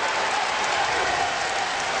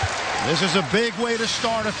 This is a big way to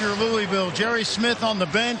start if you're Louisville. Jerry Smith on the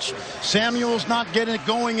bench. Samuels not getting it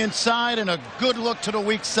going inside, and a good look to the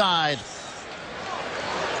weak side.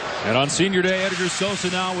 And on senior day, Edgar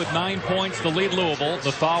Sosa now with 9 points to lead Louisville.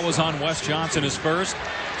 The foul was on Wes Johnson, his first.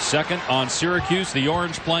 Second on Syracuse, the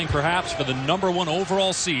Orange playing perhaps for the #1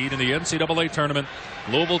 overall seed in the NCAA tournament.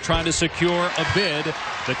 Louisville trying to secure a bid.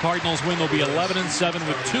 The Cardinals win. They'll be 11-7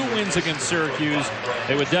 with 2 wins against Syracuse.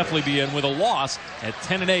 They would definitely be in with a loss at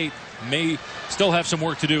 10-8. May still have some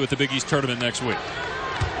work to do at the Big East tournament next week.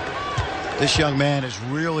 This young man is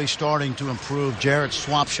really starting to improve. Jared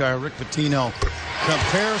Swapshire, Rick Pitino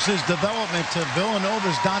compares his development to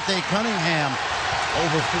Villanova's Dante Cunningham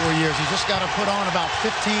over 4 years. He's just got to put on about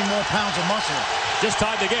 15 more pounds of muscle. Just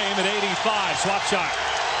tied the game at 85. Swapshire.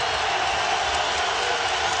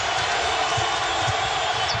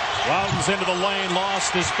 Routen's into the lane,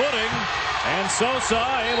 lost his footing, and Sosa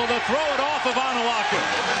able to throw it off of Anuaku.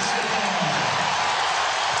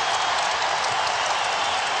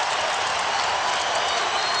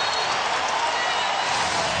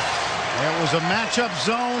 It was a matchup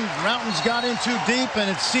zone. Routen's got in too deep, and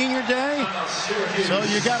it's senior day. So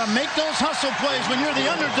you got to make those hustle plays when you're the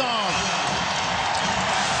underdog.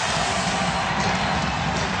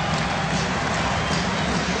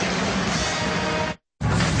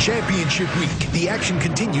 Championship Week. The action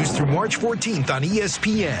continues through March 14th on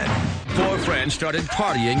ESPN. 4 friends started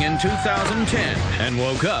partying in 2010 and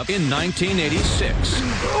woke up in 1986.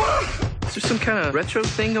 Is there some kind of retro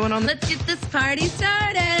thing going on? Let's get this party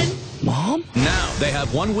started. Mom? Now they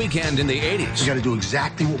have one weekend in the 80s. You got to do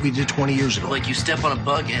exactly what we did 20 years ago. Like you step on a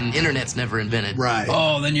bug and internet's never invented. Right.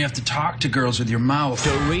 Oh, then you have to talk to girls with your mouth. To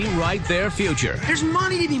rewrite their future. There's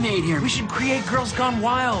money to be made here. We should create Girls Gone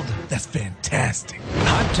Wild. That's fantastic.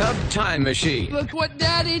 Hot Tub Time Machine. Look what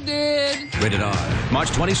Daddy did. Rated R. March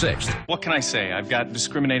 26th. What can I say? I've got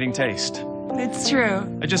discriminating taste. It's true.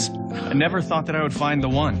 I never thought that I would find the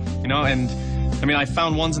one, you know, and I mean, I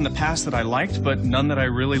found ones in the past that I liked, but none that I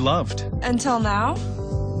really loved. Until now?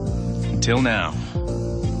 Until now.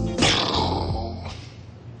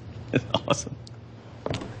 It's awesome.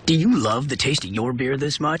 Do you love the taste of your beer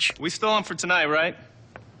this much? We still on for tonight, right?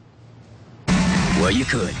 Well, you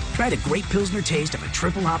could. Try the great Pilsner taste of a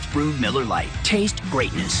triple hops brewed Miller Lite. Taste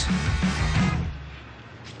greatness.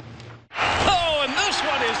 Oh, and this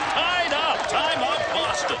one is tied up. Time out,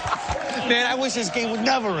 Boston. Man, I wish this game would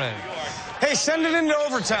never end. Hey, send it into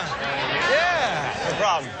overtime. Yeah, no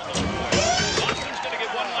problem. Boston's going to get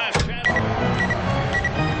one last chance.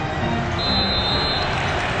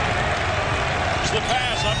 It's the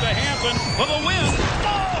pass up to Hampton for the win.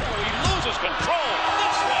 Oh, he loses control.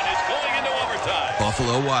 This one is going into overtime.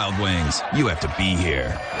 Buffalo Wild Wings. You have to be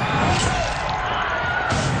here.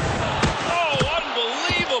 Oh,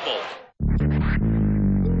 unbelievable.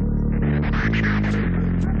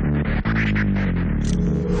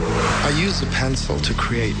 I use a pencil to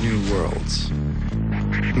create new worlds.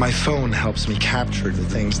 My phone helps me capture the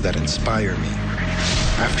things that inspire me.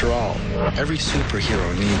 After all, every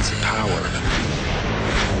superhero needs power.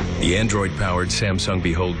 The Android-powered Samsung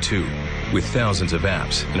Behold 2, with thousands of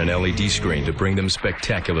apps and an LED screen to bring them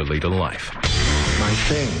spectacularly to life. My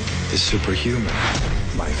thing is superhuman.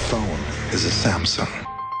 My phone is a Samsung.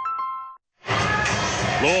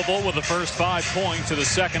 Louisville with the first 5 points of the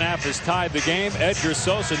second half has tied the game. Edgar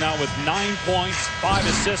Sosa now with 9 points, 5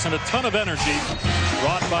 assists, and a ton of energy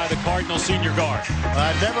brought by the Cardinal senior guard.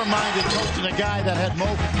 I've never minded coaching a guy that had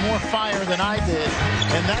more fire than I did,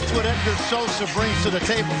 and that's what Edgar Sosa brings to the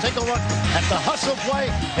table. Take a look at the hustle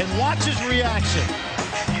play and watch his reaction.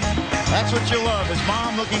 That's what you love. His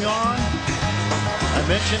mom looking on. I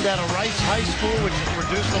mentioned at a Rice High School, which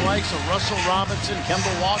produced the likes of Russell Robinson,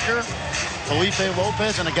 Kemba Walker, Felipe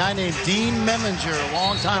Lopez, and a guy named Dean Meminger a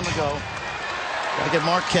long time ago. Got to get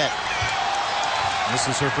Marquette. This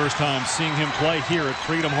is her first time seeing him play here at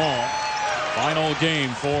Freedom Hall. Final game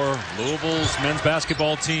for Louisville's men's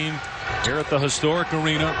basketball team here at the historic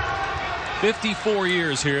arena. 54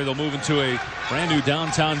 years here. They'll move into a brand new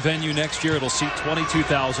downtown venue next year. It'll seat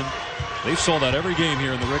 22,000. They've sold out every game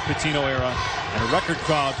here in the Rick Pitino era, and a record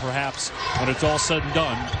crowd perhaps when it's all said and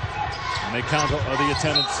done. And they count the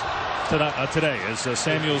attendance today as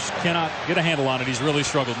Samuels cannot get a handle on it. He's really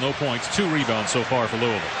struggled. No points, 2 rebounds so far for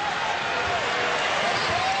Louisville.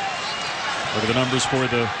 Look at the numbers for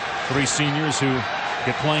the 3 seniors who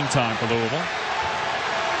get playing time for Louisville.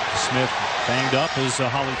 Smith banged up, as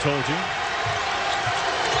Holly told you.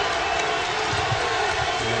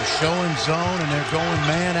 They're showing zone and they're going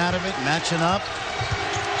man out of it, matching up.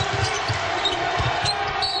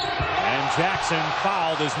 And Jackson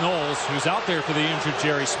fouled as Knowles, who's out there for the injured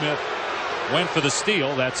Jerry Smith, went for the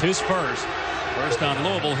steal. That's his first on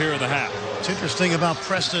Louisville here in the half. What's interesting about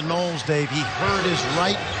Preston Knowles, Dave, he hurt his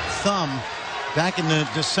right thumb back in the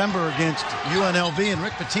December against UNLV, and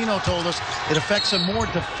Rick Pitino told us it affects him more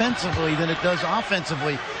defensively than it does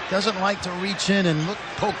offensively. Doesn't like to reach in and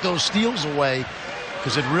poke those steals away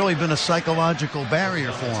because it's really been a psychological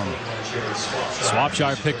barrier for him.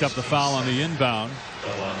 Swapshire picked up the foul on the inbound,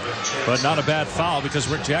 but not a bad foul because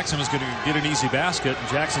Rick Jackson was going to get an easy basket, and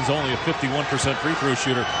Jackson's only a 51% free throw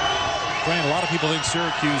shooter. Brian, a lot of people think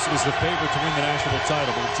Syracuse is the favorite to win the national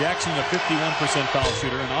title, but Jackson a 51% foul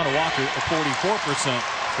shooter and Onuaku a 44%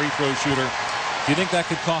 free throw shooter. Do you think that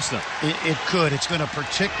could cost them? It could. It's going to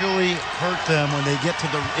particularly hurt them when they get to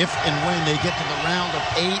the when they get to the round of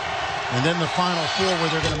 8 and then the Final Four, where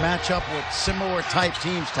they're going to match up with similar type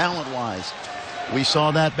teams talent-wise. We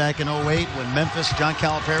saw that back in 08 when Memphis, John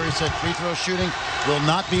Calipari said free throw shooting will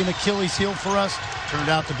not be an Achilles heel for us. Turned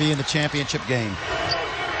out to be in the championship game.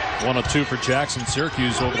 1 of 2 for Jackson.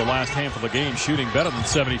 Syracuse over the last handful of games shooting better than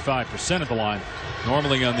 75% at the line.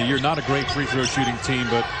 Normally on the year, not a great free throw shooting team,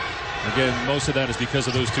 but again, most of that is because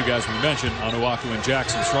of those 2 guys we mentioned, Onuaku and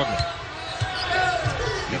Jackson, struggling.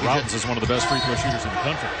 Yeah, Robbins is one of the best free throw shooters in the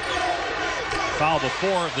country. Foul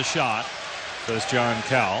before the shot, says John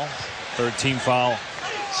Cowell. 3rd team foul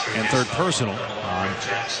and 3rd personal on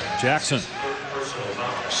Jackson.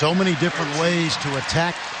 So many different ways to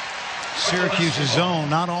attack Syracuse's zone.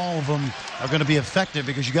 Not all of them are going to be effective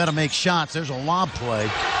because you got to make shots. There's a lob play.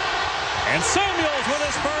 And Samuels with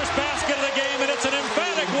his first basket of the game, and it's an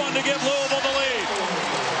emphatic one to give Louisville the lead.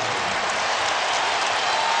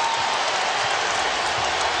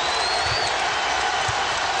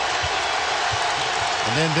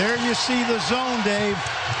 And then there you see the zone, Dave,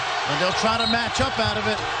 and they'll try to match up out of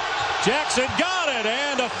it. Jackson got it,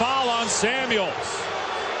 and a foul on Samuels.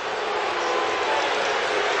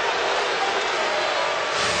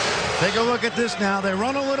 Take a look at this now. They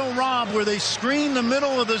run a little rob where they screen the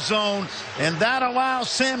middle of the zone, and that allows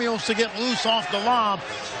Samuels to get loose off the lob.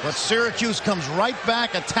 But Syracuse comes right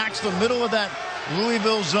back, attacks the middle of that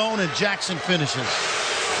Louisville zone, and Jackson finishes.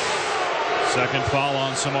 2nd foul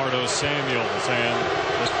on Samardo Samuels, and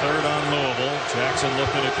the 3rd on Louisville. Jackson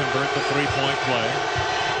looking to convert the 3-point play.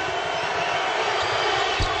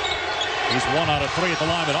 He's 1 out of 3 at the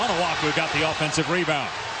line, but Onuaku got the offensive rebound.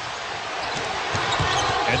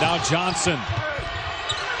 And now Johnson.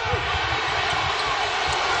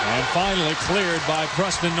 And finally cleared by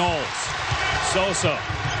Preston Knowles. Sosa.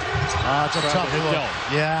 It's a tough look.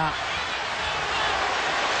 Yeah.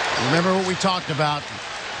 Remember what we talked about.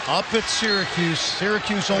 Up at Syracuse,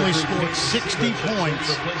 Syracuse only scored 60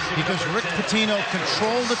 points because Rick Pitino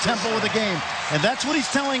controlled the tempo of the game. And that's what he's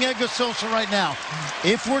telling Edgar Sosa right now.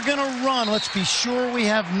 If we're going to run, let's be sure we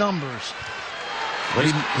have numbers. But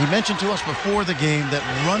he mentioned to us before the game that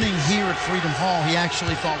running here at Freedom Hall he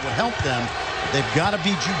actually thought would help them. They've got to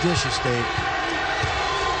be judicious, Dave.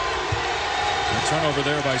 A turnover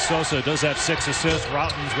there by Sosa. Does have 6 assists.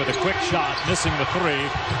 Routens with a quick shot, missing the 3.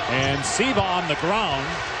 And Siva on the ground,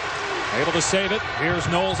 able to save it. Here's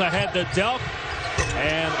Knowles ahead to Delk.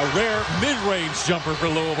 And a rare mid-range jumper for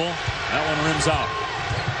Louisville. That one rims out.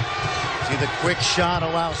 See, the quick shot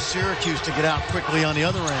allows Syracuse to get out quickly on the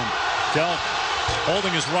other end. Delk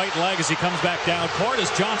holding his right leg as he comes back down court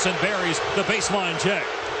as Johnson buries the baseline check.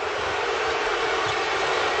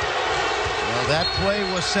 Well, that play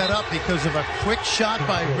was set up because of a quick shot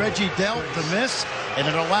by Reggie Delk to miss, and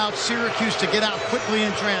it allowed Syracuse to get out quickly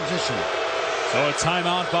in transition. So a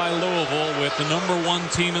timeout by Louisville with the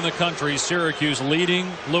 #1 team in the country, Syracuse,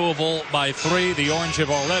 leading Louisville by 3. The Orange have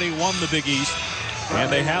already won the Big East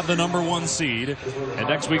and they have the #1 seed. And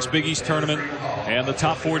next week's Big East tournament, and the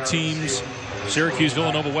top 4 teams, Syracuse,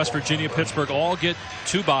 Villanova, West Virginia, Pittsburgh, all get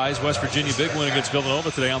 2 byes. West Virginia, big win against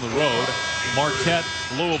Villanova today on the road. Marquette,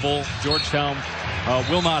 Louisville, Georgetown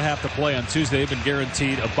will not have to play on Tuesday. They've been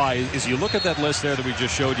guaranteed a bye. As you look at that list there that we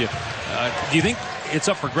just showed you, do you think it's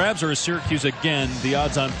up for grabs, or is Syracuse again the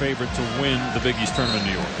odds-on favorite to win the Big East tournament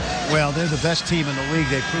in New York? Well, they're the best team in the league.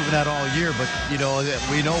 They've proven that all year, but you know,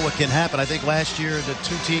 we know what can happen. I think last year the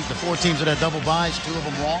 4 teams that had double byes, 2 of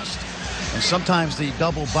them lost. And sometimes the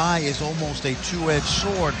double bye is almost a two-edged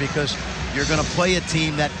sword, because you're going to play a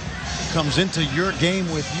team that comes into your game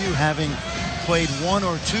with you having played 1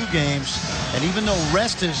 or 2 games. And even though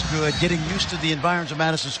rest is good, getting used to the environs of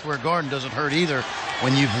Madison Square Garden doesn't hurt either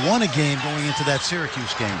when you've won a game going into that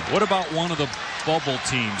Syracuse game. What about one of the bubble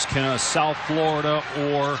teams? Can a South Florida,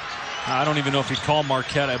 or I don't even know if you'd call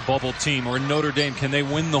Marquette a bubble team, or Notre Dame, can they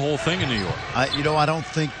win the whole thing in New York? You know, I don't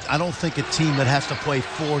think a team that has to play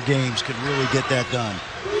 4 games could really get that done.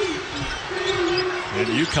 And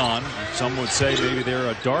UConn, some would say maybe they're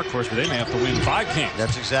a dark horse, but they may have to win 5 games.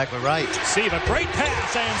 That's exactly right. See, a great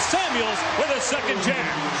pass, and Samuels with a second jam.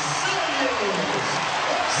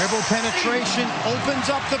 Dribble penetration opens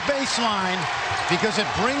up the baseline because it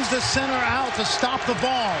brings the center out to stop the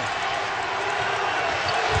ball.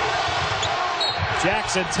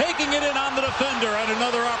 Jackson taking it in on the defender, and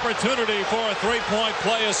another opportunity for a 3-point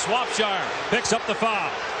play as Swapshire picks up the foul.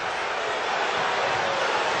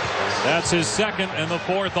 That's his second, and the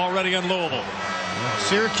 4th already in Louisville.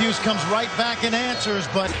 Syracuse comes right back and answers,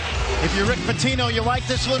 but if you're Rick Pitino, you like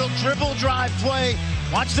this little dribble drive play.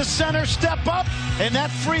 Watch the center step up, and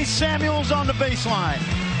that frees Samuels on the baseline.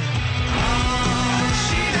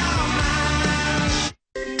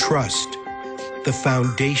 Trust, the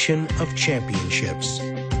foundation of championships.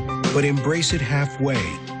 But embrace it halfway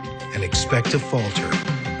and expect to falter,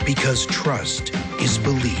 because trust is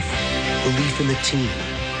belief. Belief in the team,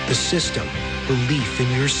 the system, belief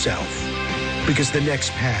in yourself. Because the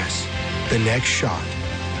next pass, the next shot,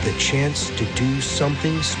 the chance to do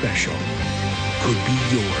something special could be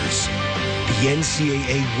yours. The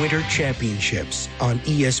NCAA Winter Championships on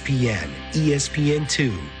ESPN,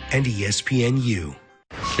 ESPN2, and ESPNU.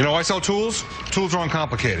 You know, I sell tools. Tools are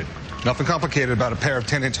uncomplicated. Nothing complicated about a pair of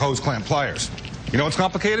 10-inch hose clamp pliers. You know what's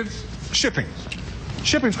complicated? Shipping.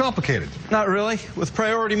 Shipping's complicated. Not really. With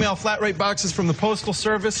priority mail flat rate boxes from the Postal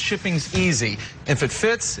Service, shipping's easy. If it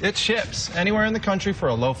fits, it ships anywhere in the country for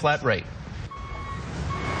a low flat rate.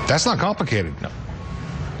 That's not complicated. No.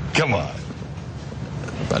 Come on.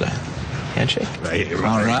 But a handshake? Right.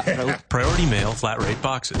 All right. Priority mail flat rate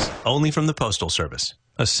boxes. Only from the Postal Service.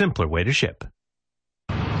 A simpler way to ship.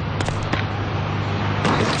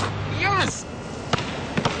 Yes!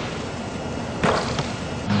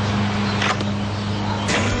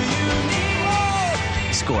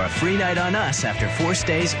 Score a free night on us after 4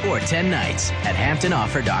 stays or 10 nights at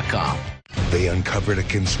HamptonOffer.com. They uncovered a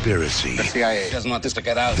conspiracy. The CIA doesn't want this to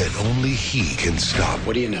get out. That only he can stop.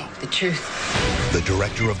 What do you know? The truth. The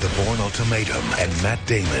director of The Bourne Ultimatum and Matt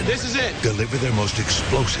Damon. This is it. Deliver their most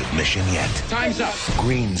explosive mission yet. Time's up.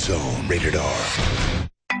 Green Zone, rated R.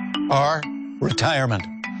 R, retirement.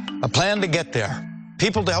 A plan to get there.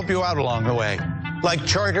 People to help you out along the way. Like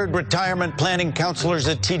chartered retirement planning counselors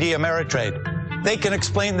at TD Ameritrade. They can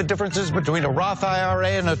explain the differences between a Roth IRA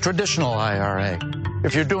and a traditional IRA.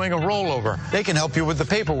 If you're doing a rollover, they can help you with the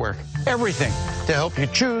paperwork. Everything to help you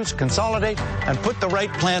choose, consolidate, and put the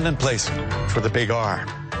right plan in place for the big R.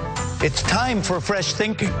 It's time for fresh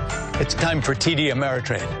thinking. It's time for TD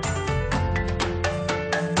Ameritrade.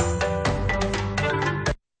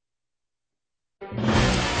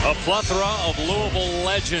 A plethora of Louisville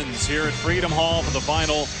legends here at Freedom Hall for the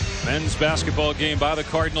final men's basketball game by the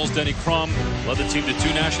Cardinals. Denny Crum led the team to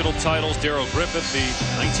 2 national titles. Darrell Griffith, the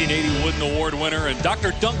 1980 Wooden Award winner, and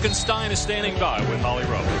Dr. Duncan Stein is standing by with Holly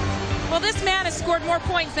Rowe. Well, this man has scored more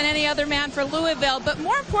points than any other man for Louisville, but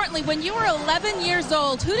more importantly, when you were 11 years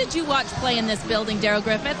old, who did you watch play in this building, Darrell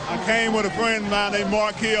Griffith? I came with a friend of mine named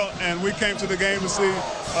Mark Hill, and we came to the game to see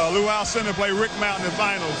Lou Alcindor play Rick Mountain in the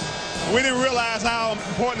finals. We didn't realize how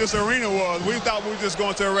important this arena was. We thought we were just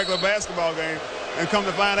going to a regular basketball game, and come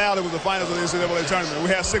to find out it was the finals of the NCAA tournament. We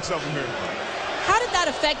had 6 of them here. How did that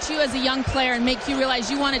affect you as a young player and make you realize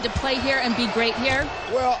you wanted to play here and be great here?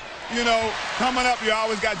 Well, you know, coming up, you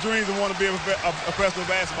always got dreams and want to be a professional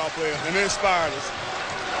basketball player, and it inspired us.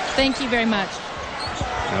 Thank you very much.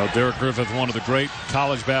 Now, Darrell Griffith, one of the great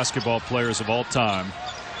college basketball players of all time,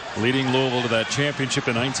 leading Louisville to that championship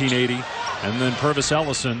in 1980, and then Purvis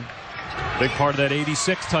Ellison, big part of that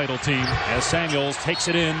 86 title team, as Samuels takes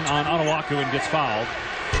it in on Onuaku and gets fouled.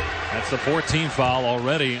 That's the 14th foul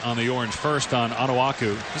already on the Orange. First on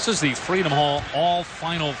Onuaku. This is the Freedom Hall all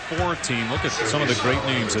Final Four team. Look at some of the great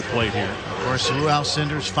names that played here. Of course, Lou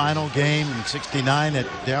Alcindor's final game in '69 that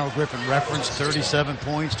Darrell Griffith referenced, 37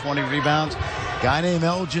 points, 20 rebounds. Guy named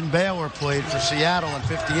Elgin Baylor played for Seattle in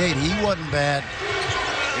 '58. He wasn't bad.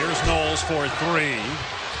 Here's Knowles for three.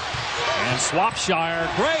 And Swapshire,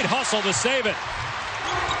 great hustle to save it.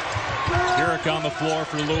 Kuric on the floor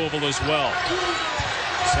for Louisville as well.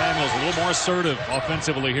 Samuels a little more assertive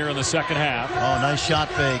offensively here in the second half. Oh, nice shot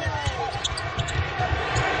fake.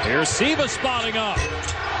 Here's Siva spotting up.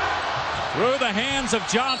 Through the hands of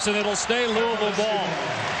Johnson, it'll stay Louisville ball.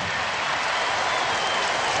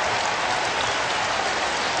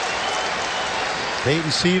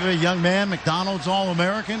 Peyton Siva, young man, McDonald's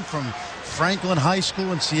All-American from Franklin High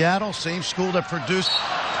School in Seattle, same school that produced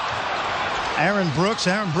Aaron Brooks.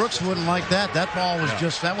 Aaron Brooks wouldn't like that. That ball was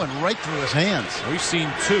that went right through his hands. We've seen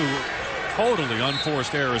two totally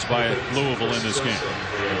unforced errors by Louisville in this game.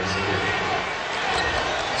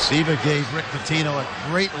 Siva gave Rick Pitino a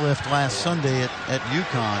great lift last Sunday at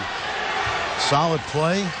UConn. Solid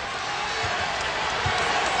play.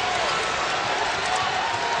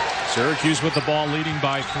 Syracuse with the ball, leading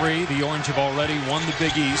by 3. The Orange have already won the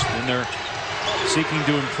Big East, and they're seeking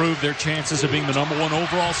to improve their chances of being the #1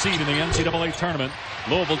 overall seed in the NCAA tournament.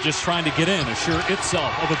 Louisville just trying to get in, assure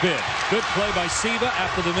itself of a bid. Good play by Siva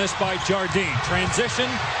after the miss by Jardine. Transition,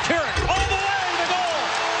 Kuric all the way to goal.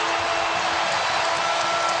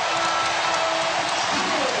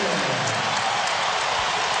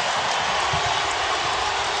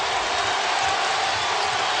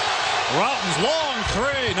 Roughton's long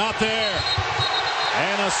three, not there.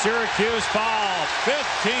 And a Syracuse foul.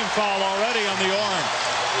 5th team foul already on the Orange.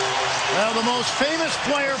 Well, the most famous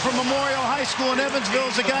player from Memorial High School in Evansville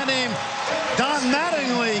is a guy named Don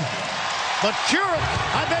Mattingly. But Kuric,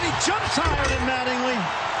 I bet he jumps higher than Mattingly.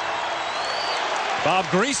 Bob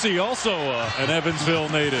Greasy, also an Evansville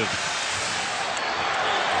native.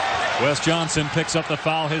 Wes Johnson picks up the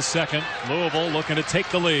foul, his second. Louisville looking to take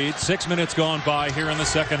the lead. 6 minutes gone by here in the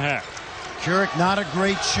second half. Kuric not a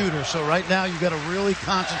great shooter, so right now you got to really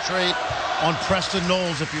concentrate on Preston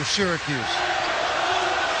Knowles if you're Syracuse.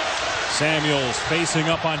 Samuels facing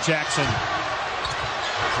up on Jackson.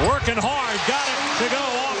 Working hard, got it to go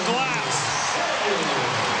off glass.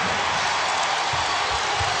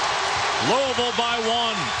 Louisville by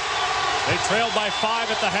 1. They trailed by 5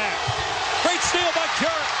 at the half. Great steal by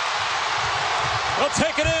Kuric. They'll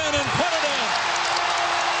take it in and put it in.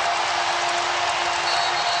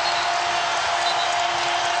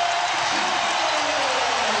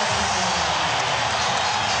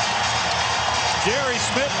 Jerry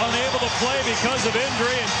Smith unable to play because of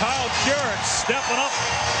injury, and Kyle Kuric stepping up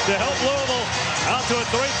to help Louisville out to a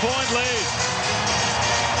 3-point lead.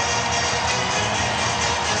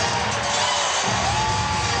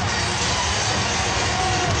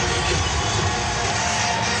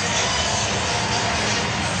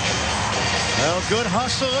 Well, good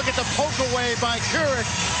hustle. Look at the poke away by Kuric.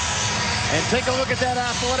 And take a look at that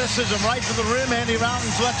athleticism right to the rim. Andy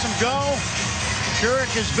Routens lets him go.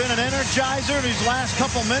 Kuric has been an energizer these last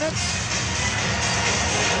couple minutes.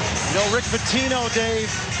 You know, Rick Pitino, Dave,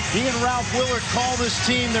 he and Ralph Willard call this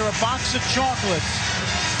team, they're a box of chocolates.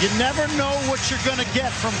 You never know what you're going to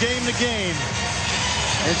get from game to game.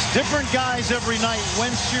 It's different guys every night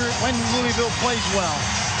when Louisville plays well.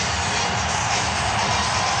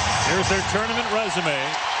 Here's their tournament resume.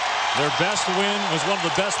 Their best win was one of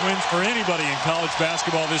the best wins for anybody in college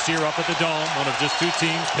basketball this year up at the Dome. One of just 2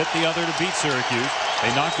 teams pit the other to beat Syracuse. They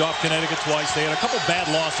knocked off Connecticut twice. They had a couple bad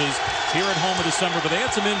losses here at home in December, but they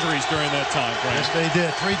had some injuries during that time frame. Yes, they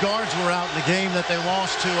did. 3 guards were out in the game that they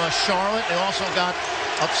lost to Charlotte. They also got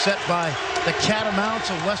upset by the Catamounts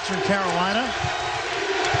of Western Carolina.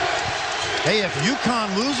 Hey, if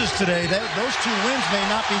UConn loses today, those 2 wins may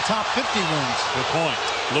not be top 50 wins. Good point.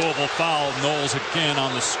 Louisville fouled Knowles again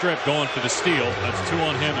on the strip, going for the steal. That's 2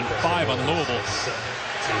 on him and 5 on Louisville.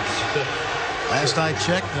 Last I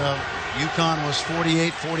checked, UConn was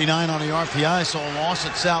 48-49 on the RPI, so a loss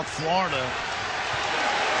at South Florida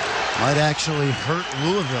might actually hurt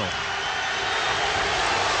Louisville.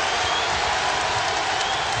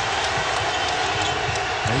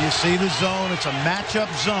 There you see the zone. It's a matchup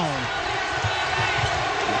zone.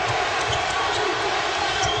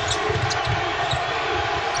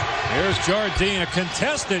 Here's Jardine, a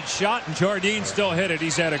contested shot, and Jardine still hit it.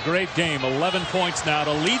 He's had a great game. 11 points now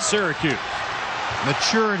to lead Syracuse.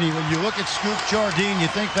 Maturity. When you look at Scoop Jardine, you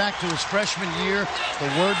think back to his freshman year. The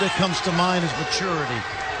word that comes to mind is maturity.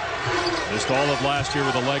 Missed all of last year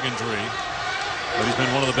with a leg injury. But he's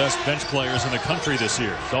been one of the best bench players in the country this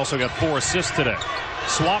year. He's also got 4 assists today.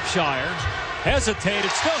 Swapshire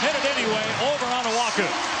hesitated, still hit it anyway, over on Owaku.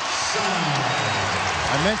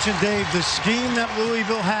 I mentioned, Dave, the scheme that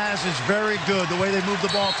Louisville has is very good, the way they move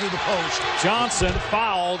the ball through the post. Johnson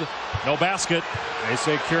fouled, no basket. They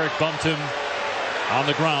say Kuric bumped him on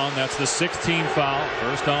the ground. That's the 16th foul.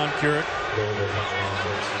 First on Kuric.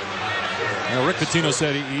 You know, Rick Pitino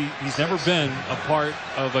said he's never been a part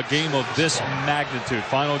of a game of this magnitude.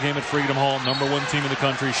 Final game at Freedom Hall, #1 team in the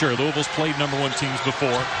country. Sure, Louisville's played #1 teams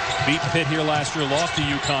before. Beat Pitt here last year, lost to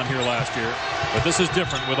UConn here last year. But this is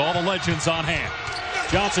different with all the legends on hand.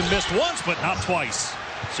 Johnson missed once, but not twice.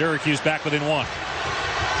 Syracuse back within 1.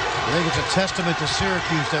 I think it's a testament to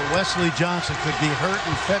Syracuse that Wesley Johnson could be hurt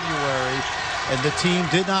in February, and the team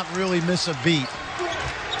did not really miss a beat.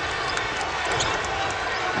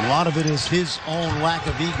 A lot of it is his own lack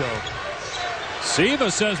of ego. Siva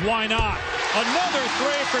says, why not? Another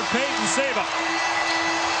 3 for Peyton Siva.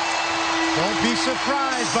 Don't be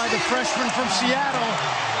surprised by the freshman from Seattle.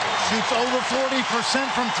 Shoots over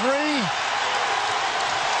 40% from 3.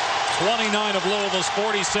 29 of Louisville's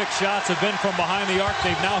 46 shots have been from behind the arc.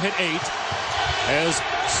 They've now hit 8. As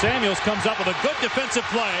Samuels comes up with a good defensive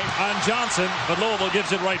play on Johnson, but Louisville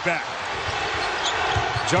gives it right back.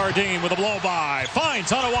 Jardine with a blow-by. Finds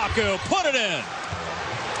Owaku. Put it in.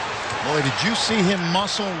 Boy, did you see him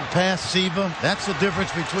muscle past Siva? That's the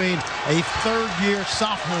difference between a third-year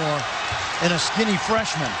sophomore and a skinny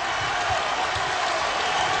freshman.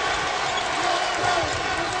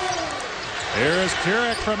 Here's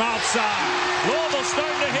Kuric from outside. Louisville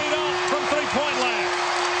starting to heat up from 3-point land.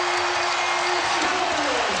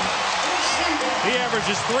 He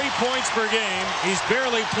averages 3 points per game. He's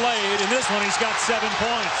barely played. In this one, he's got 7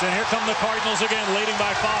 points. And here come the Cardinals again, leading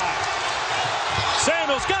by 5.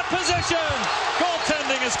 Samuels got position.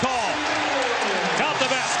 Goaltending is called. Count the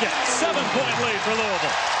basket. 7-point lead for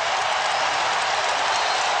Louisville.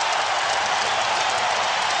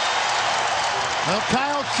 Well,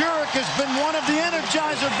 Kyle Kuric has been one of the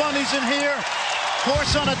Energizer bunnies in here. Of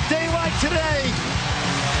course, on a day like today,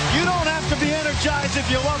 you don't have to be energized if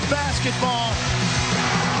you love basketball.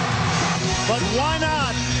 But why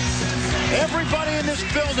not? Everybody in this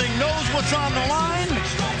building knows what's on the line.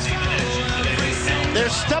 They're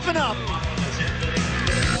stepping up.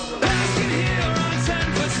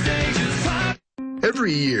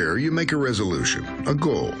 Every year, you make a resolution, a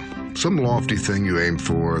goal, some lofty thing you aim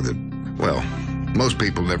for that, well, most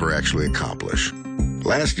people never actually accomplish.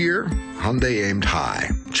 Last year, Hyundai aimed high,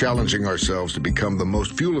 challenging ourselves to become the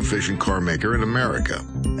most fuel-efficient car maker in America.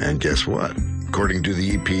 And guess what? According to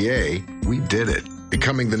the EPA, we did it,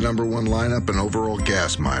 becoming the #1 lineup in overall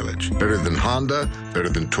gas mileage. Better than Honda, better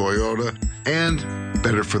than Toyota, and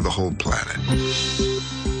better for the whole planet.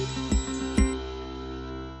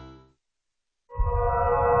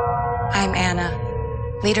 I'm Anna,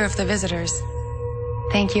 leader of the visitors.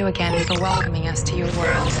 Thank you again for welcoming us to your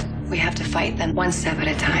world. We have to fight them one step at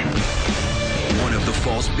a time. One of the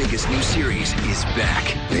fall's biggest new series is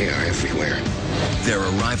back. They are everywhere. Their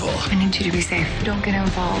arrival I need you to be safe. Don't get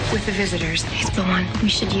involved with the visitors. He's the one. We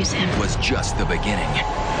should use him. was just the beginning.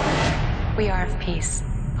 We are of peace.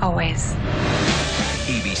 Always.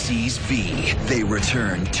 ABC's V. They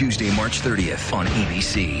return Tuesday, March 30th on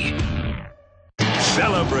ABC.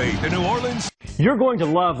 Celebrate the New Orleans. You're going to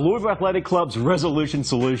love Louisville Athletic Club's Resolution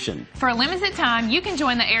Solution. For a limited time, you can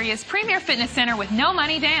join the area's premier fitness center with no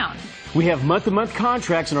money down. We have month-to-month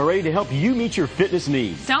contracts and are ready to help you meet your fitness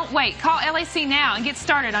needs. Don't wait. Call LAC now and get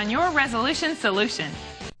started on your Resolution Solution.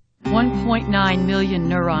 1.9 million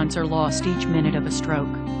neurons are lost each minute of a stroke.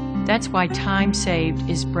 That's why time saved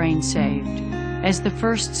is brain saved. As the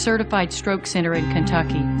first certified stroke center in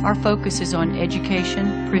Kentucky, our focus is on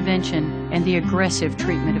education, prevention, and the aggressive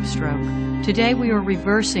treatment of stroke. Today, we are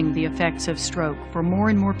reversing the effects of stroke for more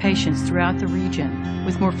and more patients throughout the region,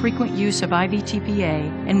 with more frequent use of IV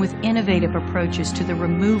TPA and with innovative approaches to the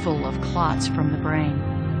removal of clots from the brain.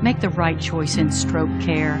 Make the right choice in stroke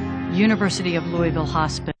care. University of Louisville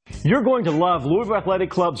Hospital. You're going to love Louisville Athletic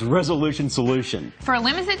Club's Resolution Solution. For a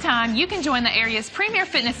limited time, you can join the area's premier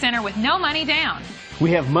fitness center with no money down.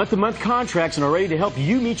 We have month-to-month contracts and are ready to help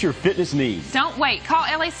you meet your fitness needs. Don't wait. Call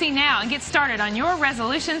LAC now and get started on your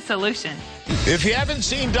Resolution Solution. If you haven't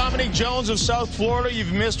seen Dominique Jones of South Florida,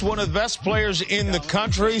 you've missed one of the best players in the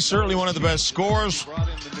country, certainly one of the best scorers.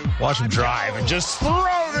 Watch him drive and just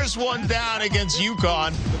throw this one down against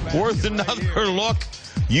UConn. Worth another look.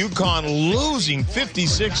 UConn losing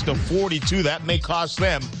 56-42. That may cost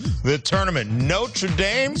them the tournament. Notre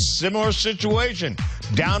Dame, similar situation.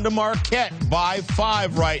 down to Marquette by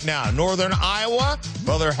 5 right now. Northern Iowa,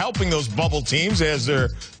 well, they're helping those bubble teams as they're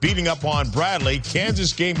beating up on Bradley.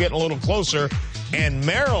 Kansas game getting a little closer. And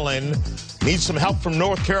Maryland needs some help from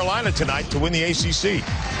North Carolina tonight to win the ACC.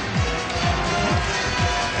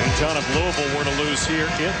 And John, if Louisville were to lose here,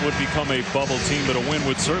 it would become a bubble team, but a win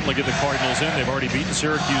would certainly get the Cardinals in. They've already beaten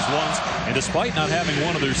Syracuse once, and despite not having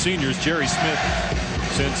one of their seniors, Jerry Smith,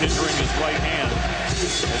 since injuring his right hand,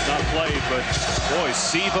 has not played. But boy,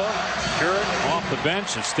 Siva, Kuric off the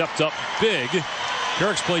bench have stepped up big.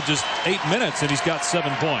 Kuric's played just 8 minutes, and he's got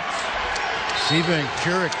 7 points. Siva and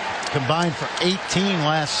Kuric combined for 18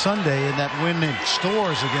 last Sunday in that win in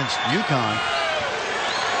Stores against UConn.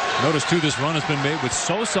 Notice, too, this run has been made with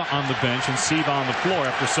Sosa on the bench and Siva on the floor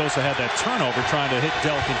after Sosa had that turnover trying to hit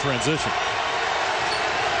Delk in transition.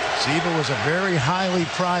 Siva was a very highly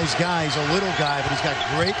prized guy. He's a little guy, but he's got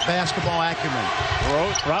great basketball acumen.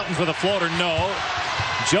 Roughton for the floater, no.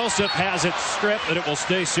 Joseph has it stripped, and it will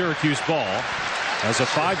stay Syracuse ball. As a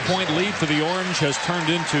 5-point lead for the Orange has turned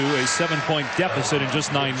into a 7-point deficit in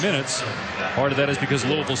just 9 minutes. Part of that is because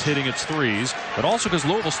Louisville's hitting its threes, but also because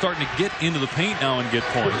Louisville's starting to get into the paint now and get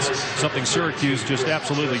points, something Syracuse just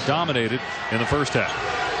absolutely dominated in the first half.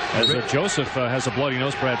 As Joseph has a bloody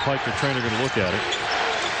nose, Brad Pike, the trainer, going to look at it.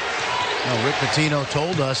 Well, Rick Pitino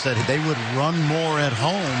told us that they would run more at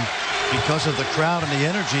home because of the crowd and the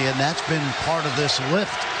energy, and that's been part of this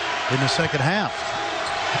lift in the second half.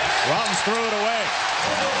 Rollins threw it away.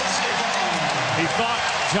 He thought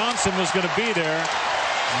Johnson was going to be there.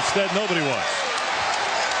 Instead, nobody was.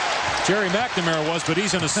 Jerry McNamara was, but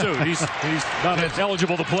he's in a suit. He's not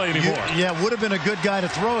eligible to play anymore. Yeah, would have been a good guy to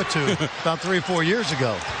throw it to about 3 or 4 years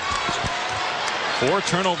ago. 4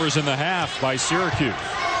 turnovers in the half by Syracuse.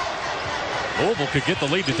 Louisville could get the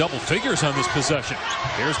lead to double figures on this possession.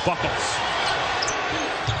 Here's Buckles.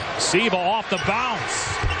 Siva off the bounce.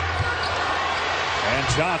 And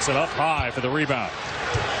Johnson up high for the rebound.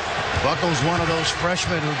 Buckles, one of those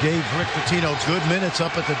freshmen who gave Rick Pitino good minutes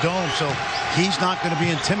up at the Dome, so he's not going to be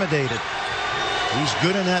intimidated. He's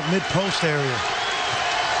good in that mid-post area.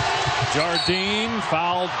 Jardine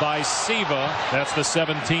fouled by Siva. That's the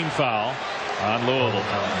 17th foul on Louisville.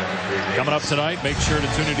 Coming up tonight, make sure to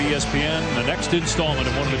tune into ESPN. The next installment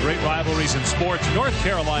of one of the great rivalries in sports, North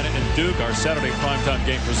Carolina and Duke, our Saturday primetime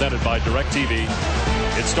game presented by DirecTV.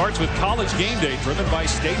 It starts with College Game Day, driven by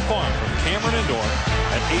State Farm from Cameron Indoor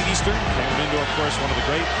at 8 Eastern. Cameron Indoor, of course, one of the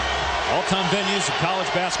great all-time venues of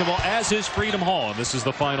college basketball, as is Freedom Hall. And this is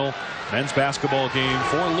the final men's basketball game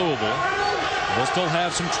for Louisville. We'll still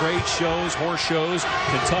have some trade shows, horse shows.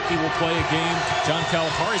 Kentucky will play a game. John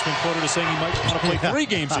Calipari's been quoted as saying he might want to play 3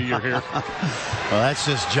 games a year here. Well, that's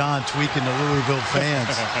just John tweaking the Louisville fans.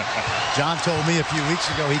 John told me a few weeks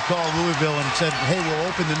ago he called Louisville and said, hey, we'll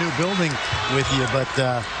open the new building with you, but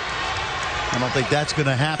I don't think that's going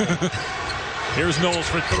to happen. Here's Knowles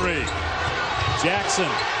for 3. Jackson,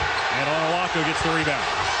 and Onwuaku gets the rebound.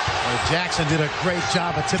 Jackson did a great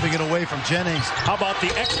job of tipping it away from Jennings. How about the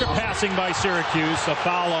extra passing by Syracuse? A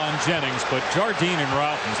foul on Jennings, but Jardine and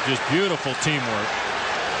Roughton's just beautiful teamwork.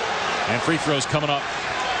 And free throws coming up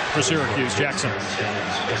for Syracuse. Jackson.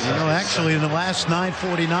 You know, actually, in the last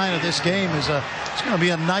 9:49 of this game is it's going to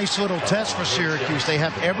be a nice little test for Syracuse. They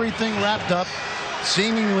have everything wrapped up,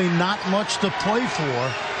 seemingly not much to play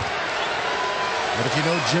for. But if you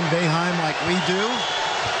know Jim Boeheim like we do,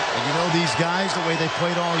 and you know these guys the way they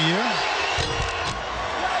played all year.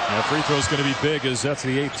 Yeah, free throw is going to be big, as that's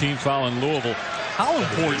the 18th foul in Louisville. How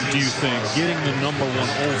important do you think getting the #1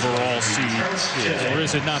 overall seed is, or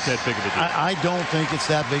is it not that big of a deal? I don't think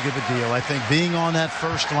it's that big of a deal. I think being on that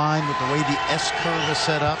first line with the way the S curve is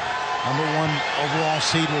set up, #1 overall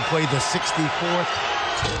seed will play the 64th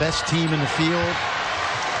best team in the field.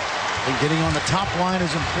 I think getting on the top line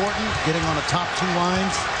is important. Getting on the top 2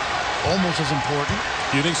 lines almost as important.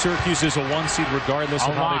 Do you think Syracuse is a 1 seed regardless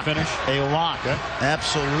of how they finish? A lot. Okay.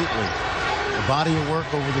 Absolutely. The body of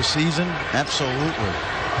work over the season, absolutely.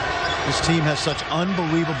 This team has such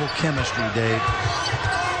unbelievable chemistry, Dave.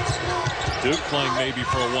 Duke playing maybe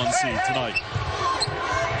for a 1 seed tonight.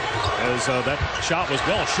 As that shot was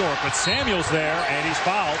well short, but Samuel's there, and he's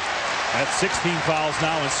fouled. That's 16 fouls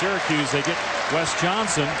now in Syracuse. They get Wes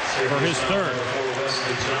Johnson for his 3rd.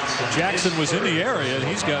 Jackson was in the area, and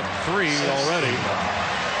he's got 3 already.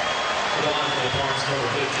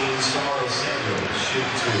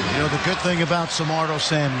 You know, the good thing about Samardo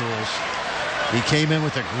Samuels, he came in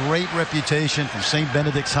with a great reputation from St.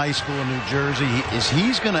 Benedict's High School in New Jersey.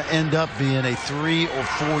 He's going to end up being a 3 or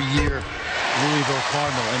 4 year Louisville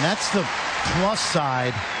Cardinal, and that's the plus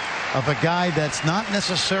side of a guy that's not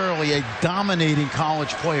necessarily a dominating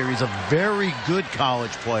college player. He's a very good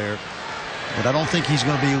college player, but I don't think he's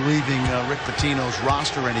going to be leaving Rick Pitino's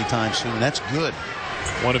roster anytime soon. That's good.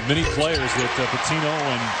 One of many players that Pitino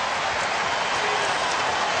and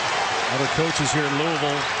other coaches here in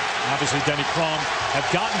Louisville, obviously Denny Crum, have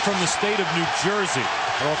gotten from the state of New Jersey.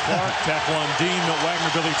 Earl Clark, Taquan Dean, Milt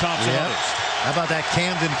Wagner, Billy Thompson, others. How about that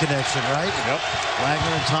Camden connection, right? Yep.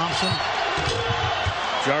 Wagner and Thompson.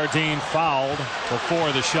 Jardine fouled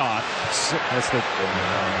before the shot. That's the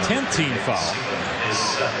 10th team foul.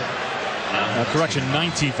 Correction,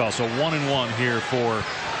 19th foul. So 1-1 here for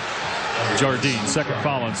Jardine. Second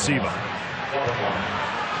foul on Siva.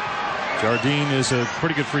 Jardine is a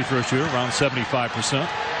pretty good free throw shooter, around 75%.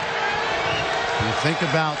 You think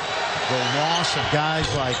about the loss of guys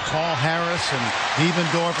like Paul Harris and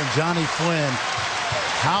Devendorf and Johnny Flynn.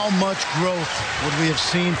 How much growth would we have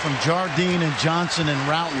seen from Jardine and Johnson and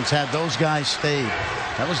Routens had those guys stayed?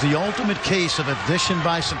 That was the ultimate case of addition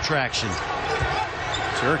by subtraction.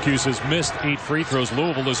 Syracuse has missed 8 free throws.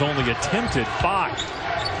 Louisville has only attempted 5.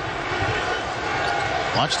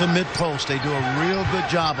 Watch the mid post. They do a real good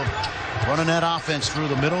job of running that offense through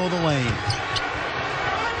the middle of the lane.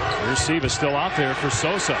 Here's Siva still out there for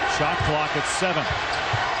Sosa. Shot clock at 7.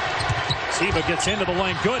 Siva gets into the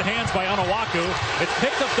lane. Good hands by Onuaku. It's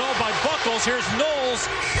picked up though by Buckles. Here's Knowles.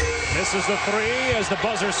 Misses the 3 as the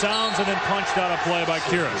buzzer sounds, and then punched out of play by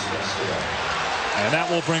Kuric. And that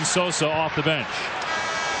will bring Sosa off the bench.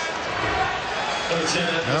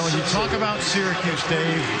 Well, when you talk about Syracuse,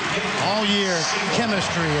 Dave, all year,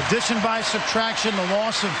 chemistry, addition by subtraction, the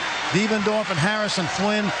loss of Devendorf and Harris and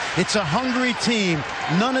Flynn, it's a hungry team.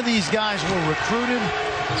 None of these guys were recruited,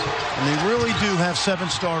 and they really do have 7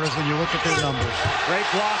 starters when you look at their numbers. Great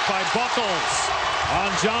block by Buckles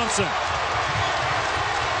on Johnson.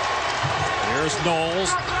 Here's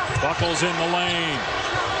Knowles. Buckles in the lane.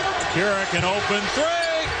 Kuric an open 3.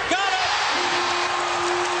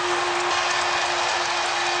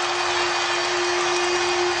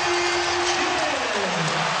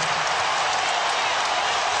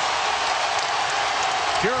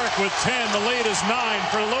 Kuric with 10. The lead is 9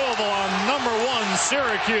 for Louisville on #1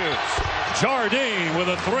 Syracuse. Jardine with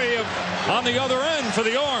a 3 on the other end for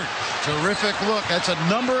the Orange. Terrific look. That's a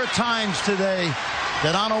number of times today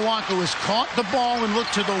that Onuaku has caught the ball and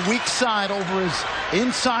looked to the weak side over his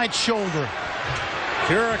inside shoulder.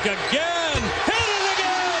 Kuric again. Hit it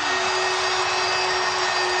again.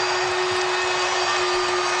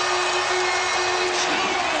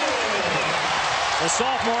 The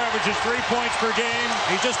sophomore averages 3 points per game.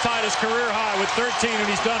 He just tied his career high with 13, and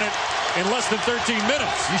he's done it in less than 13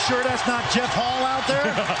 minutes. You sure that's not Jeff Hall out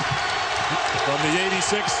there? From the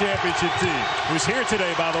 '86 championship team, who's here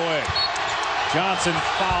today, by the way. Johnson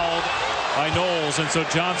fouled by Knowles, and so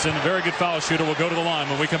Johnson, a very good foul shooter, will go to the line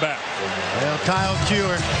when we come back. Well, Kyle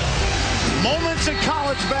Kuric. Moments in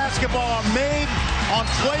college basketball are made on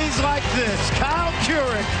plays like this. Kyle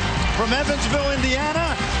Kuric from Evansville,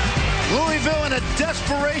 Indiana. Louisville in a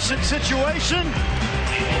desperation situation.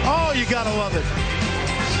 Oh, you gotta love it.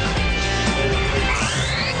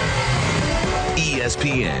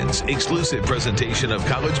 ESPN's exclusive presentation of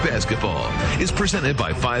college basketball is presented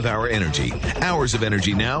by 5 Hour Energy. Hours of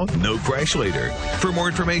energy now, no crash later. For more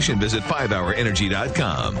information, visit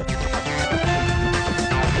 5hourenergy.com.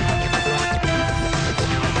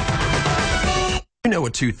 You know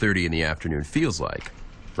what 2:30 in the afternoon feels like,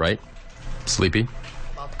 right? Sleepy?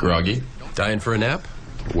 Groggy? Dying for a nap?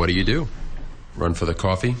 What do? Run for the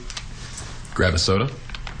coffee? Grab a soda?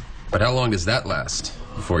 But how long does that last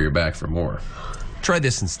before you're back for more? Try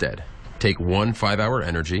this instead. Take 1 5-Hour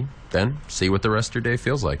Energy, then see what the rest of your day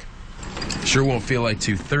feels like. Sure won't feel like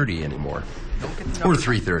 2:30 anymore. Or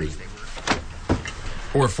 3:30.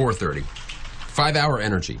 Or 4:30. 5-Hour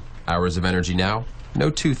Energy. Hours of energy now, no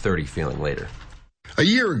 2:30 feeling later. A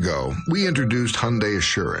year ago, we introduced Hyundai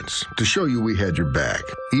Assurance to show you we had your back,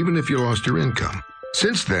 even if you lost your income.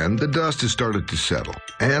 Since then, the dust has started to settle,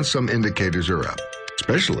 and some indicators are up,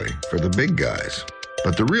 especially for the big guys.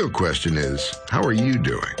 But the real question is, how are you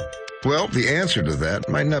doing? Well, the answer to that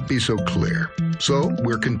might not be so clear. So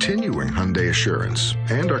we're continuing Hyundai Assurance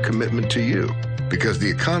and our commitment to you, because the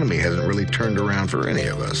economy hasn't really turned around for any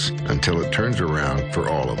of us until it turns around for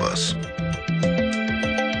all of us.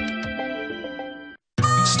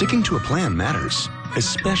 Sticking to a plan matters,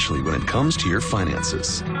 especially when it comes to your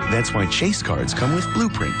finances. That's why Chase cards come with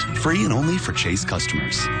Blueprint, free and only for Chase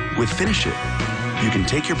customers. With Finish It, you can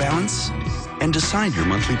take your balance and decide your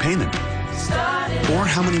monthly payment, or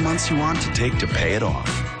how many months you want to take to pay it off.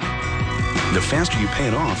 The faster you pay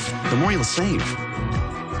it off, the more you'll save.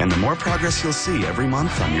 And the more progress you'll see every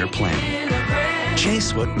month on your plan.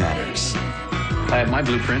 Chase what matters. I have my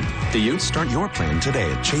blueprint. Do you? Start your plan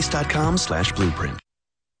today at chase.com/blueprint.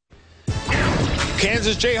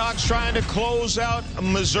 Kansas Jayhawks trying to close out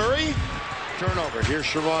Missouri. Turnover. Here's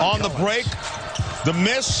Sherron on the break. The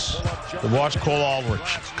miss. Watch Cole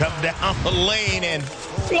Aldrich come down the lane and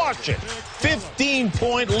flush it.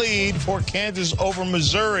 15-point lead for Kansas over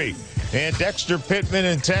Missouri. And Dexter Pittman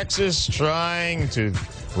in Texas trying to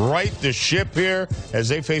right the ship here as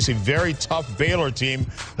they face a very tough Baylor team.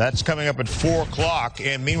 That's coming up at 4 o'clock.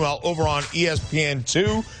 And meanwhile, over on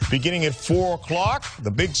ESPN2, beginning at 4 o'clock,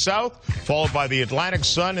 the Big South, followed by the Atlantic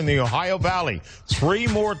Sun and the Ohio Valley. 3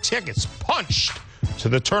 more tickets punched to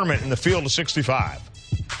the tournament in the field of 65.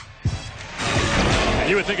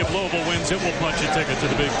 You would think if Louisville wins, it will punch a ticket to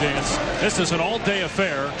the big dance. This is an all-day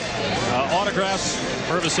affair. Autographs,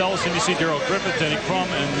 Purvis Ellison, you see Darrell Griffith, Denny Crum,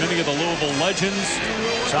 and many of the Louisville legends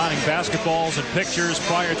signing basketballs and pictures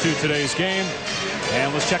prior to today's game.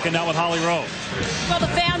 And let's check in now with Holly Rowe. Well, the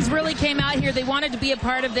fans really came out here. They wanted to be a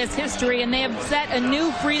part of this history, and they have set a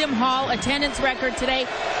new Freedom Hall attendance record today.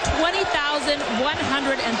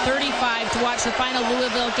 20,135 to watch the final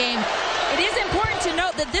Louisville game. It is important to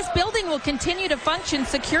note that this building will continue to function.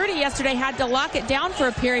 Security yesterday had to lock it down for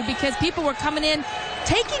a period because people were coming in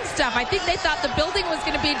taking stuff. I think they thought the building was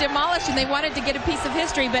going to be demolished and they wanted to get a piece of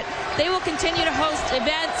history, but they will continue to host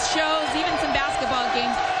events, shows, even some basketball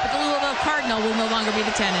games, but the Louisville Cardinal will no longer be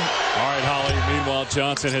the tenant. All right, Holly. Meanwhile,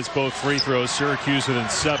 Johnson has both free throws. Syracuse within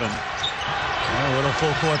 7. A little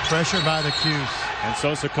full court pressure by the Cuse. And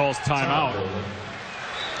Sosa calls timeout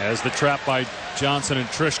as the trap by Johnson and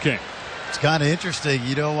Trish King. It's kind of interesting.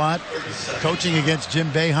 You know what? Coaching against Jim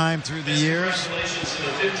Boeheim through the years,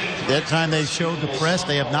 that time they showed the press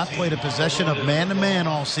they have not played a possession of man-to-man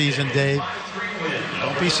all season, Dave.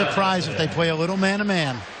 Don't be surprised if they play a little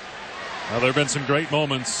man-to-man. Well, there have been some great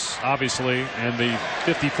moments, obviously, in the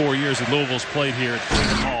 54 years that Louisville's played here at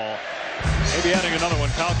Freedom Hall. Maybe adding another one.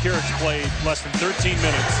 Kyle Kuric played less than 13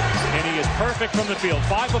 minutes, and he is perfect from the field.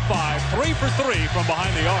 5 of 5, 3 for 3 from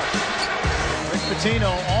behind the arc. Rick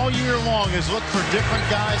Pitino all year long has looked for different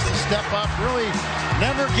guys to step up, really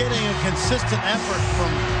never getting a consistent effort from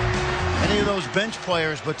any of those bench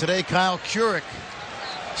players. But today, Kyle Kuric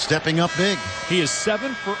stepping up big. He is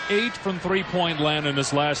 7 for 8 from three-point land in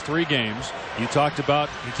his last 3 games. You talked about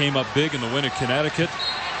he came up big in the win at Connecticut.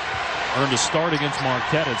 Earned a start against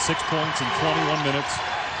Marquette at 6 points in 21 minutes.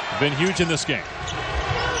 Been huge in this game.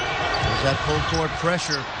 There's that full court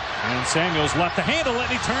pressure. And Samuels left to handle it,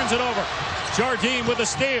 and he turns it over. Jardine with a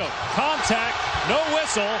steal. Contact, no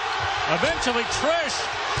whistle. Eventually, Trish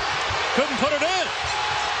couldn't put it in.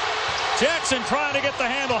 Jackson trying to get the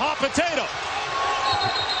handle. Hot potato.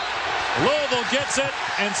 Louisville gets it,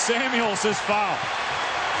 and Samuels is fouled.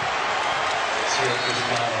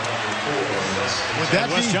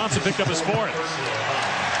 And Wes Johnson picked up his 4th.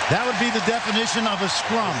 That would be the definition of a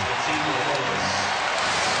scrum.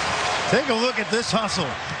 Take a look at this hustle.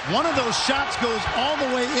 One of those shots goes all the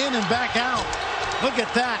way in and back out. Look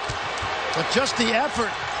at that. But just the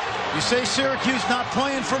effort. You say Syracuse not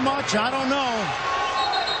playing for much? I don't know.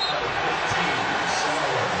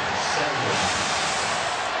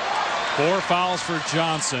 Four fouls for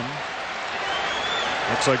Johnson.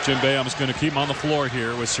 Looks like Jim Boeheim is going to keep him on the floor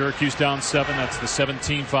here with Syracuse down 7. That's the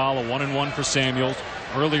 17th foul, a 1-and-1 for Samuels.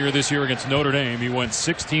 Earlier this year against Notre Dame, he went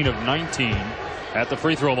 16 of 19 at the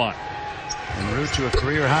free throw line. En route to a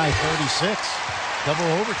career high 36. Double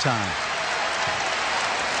overtime.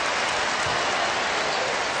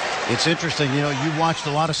 It's interesting, you know, you watched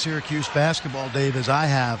a lot of Syracuse basketball, Dave, as I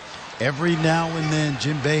have. Every now and then,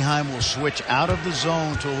 Jim Boeheim will switch out of the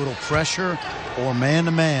zone to a little pressure or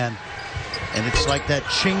man-to-man. And it's like that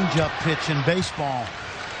change-up pitch in baseball.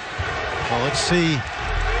 Well, let's see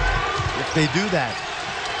if they do that.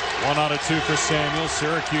 1 out of 2 for Samuels.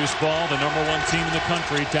 Syracuse ball, the #1 team in the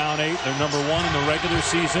country, down 8. They're #1 in the regular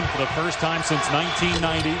season for the first time since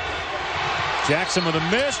 1990. Jackson with a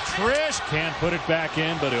miss. Trish can't put it back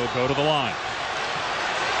in, but he'll go to the line.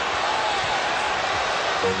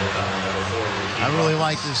 I really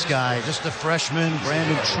like this guy. Just a freshman,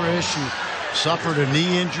 Brandon Trish, who suffered a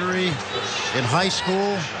knee injury in high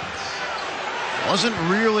school. Wasn't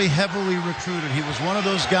really heavily recruited. He was one of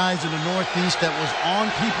those guys in the Northeast that was on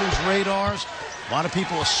people's radars. A lot of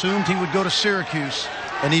people assumed he would go to Syracuse,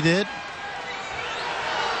 and he did.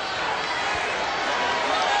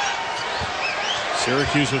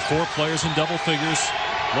 Syracuse with 4 players in double figures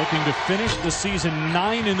looking to finish the season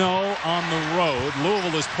 9-0 on the road.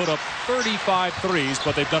 Louisville has put up 35 threes,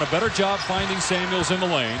 but they've done a better job finding Samuels in the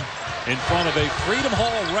lane in front of a Freedom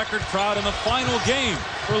Hall record crowd in the final game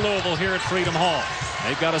for Louisville here at Freedom Hall.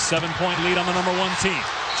 They've got a 7-point lead on the #1 team.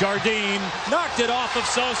 Jardine knocked it off of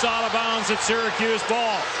Sosa out of bounds at Syracuse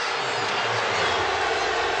ball.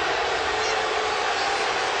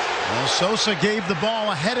 Well, Sosa gave the ball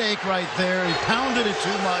a headache right there. He pounded it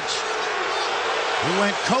too much. He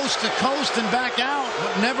went coast to coast and back out,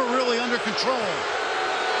 but never really under control.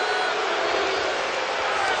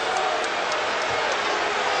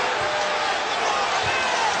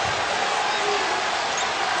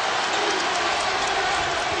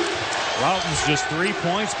 Routen's just 3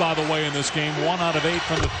 points, by the way, in this game. 1 out of 8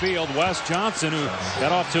 from the field. Wes Johnson, who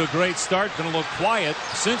got off to a great start, been a little quiet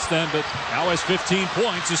since then, but now has 15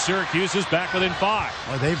 points as Syracuse is back within 5.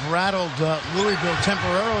 Well, they've rattled Louisville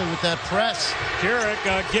temporarily with that press. Kuric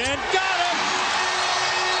again, got him!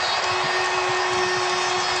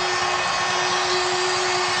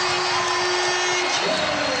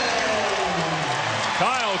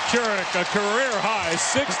 Kyle Kuric, a career high,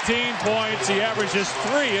 16 points. He averages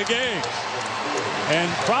 3 a game. And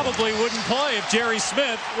probably wouldn't play if Jerry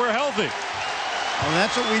Smith were healthy. Well,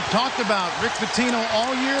 that's what we've talked about. Rick Pitino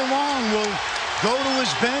all year long will go to his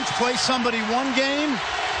bench, play somebody one game,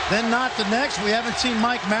 then not the next. We haven't seen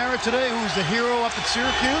Mike Mara today, who's the hero up at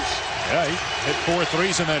Syracuse. Yeah, he hit 4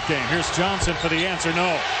 threes in that game. Here's Johnson for the answer,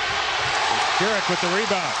 no. Kuric with the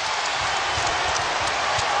rebound.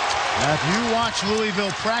 Now, if you watch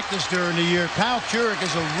Louisville practice during the year, Kyle Kuric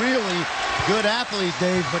is a really good athlete,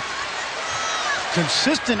 Dave, but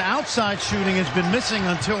consistent outside shooting has been missing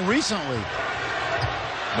until recently.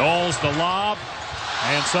 Knowles the lob,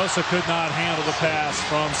 and Sosa could not handle the pass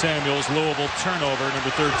from Samuels. Louisville turnover, number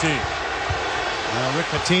 13. Now, Rick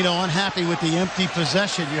Pitino unhappy with the empty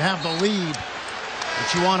possession. You have the lead.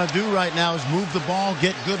 What you want to do right now is move the ball,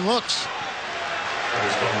 get good looks.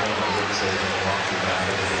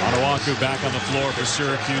 Onuaku back on the floor for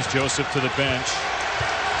Syracuse. Joseph to the bench.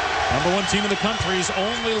 #1 team in the country's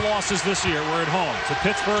only losses this year were at home to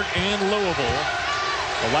Pittsburgh and Louisville.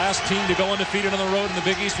 The last team to go undefeated on the road in the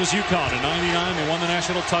Big East was UConn. In '99, they won the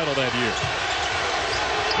national title that year.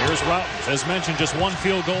 Here's Routens. As mentioned, just 1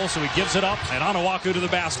 field goal, so he gives it up. And Onuaku to the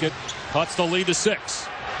basket. Cuts the lead to 6.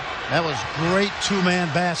 That was great two-man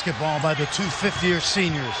basketball by the 2 fifth-year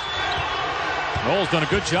seniors. Knowles done a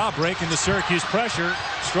good job breaking the Syracuse pressure.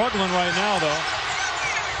 Struggling right now, though.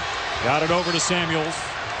 Got it over to Samuels.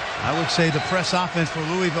 I would say the press offense for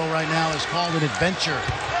Louisville right now is called an adventure.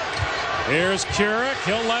 Here's Kuric.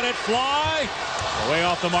 He'll let it fly. Way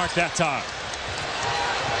off the mark that time.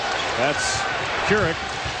 That's Kuric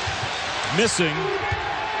missing.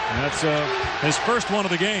 And that's his first one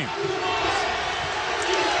of the game.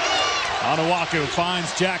 Onuaku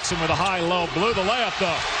finds Jackson with a high-low. Blew the layup,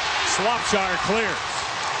 though. Swapshire clears.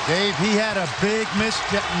 Dave, he had a big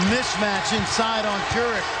mismatch inside on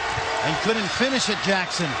Kuric and couldn't finish it,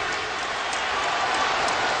 Jackson.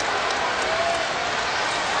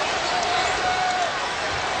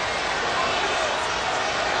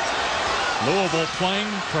 Louisville playing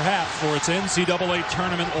perhaps for its NCAA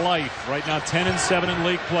tournament life. Right now 10-7 in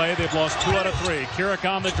league play. They've lost 2 out of 3. Kuric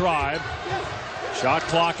on the drive. Shot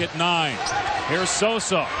clock at 9. Here's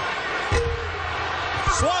Sosa.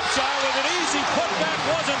 Swapshire with an easy putback,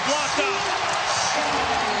 wasn't blocked out.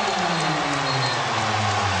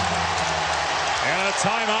 And a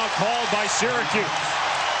timeout called by Syracuse.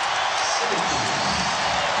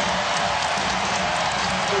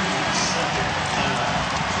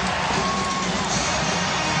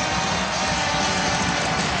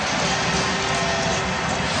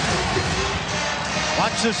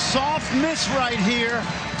 Watch the soft miss right here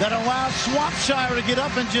that allows Swapshire to get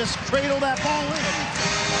up and just cradle that ball in.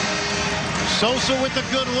 Sosa with a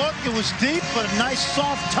good look. It was deep, but a nice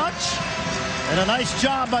soft touch. And a nice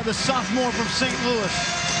job by the sophomore from St. Louis.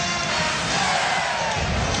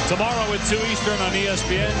 Tomorrow at 2 Eastern on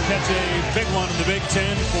ESPN, catch a big one in the Big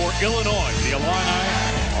Ten for Illinois. The Illini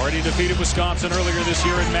already defeated Wisconsin earlier this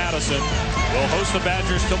year in Madison. Will host the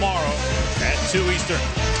Badgers tomorrow at 2 Eastern.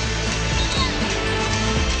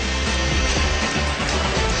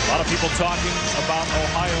 A lot of people talking about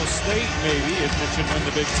Ohio State maybe, if it should win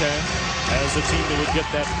the Big Ten, as the team that would get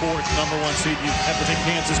that 4th #1 seed. You have to think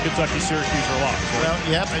Kansas, Kentucky, Syracuse are lost. Right? Well,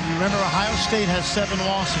 yep, and you remember Ohio State has 7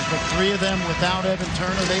 losses, but 3 of them without Evan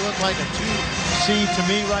Turner. They look like a 2 seed to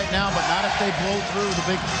me right now, but not if they blow through the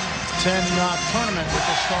Big Ten tournament, which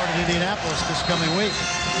will start in Indianapolis this coming week.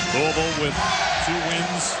 Louisville with 2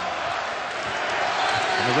 wins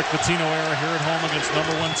in the Rick Pitino era here at home against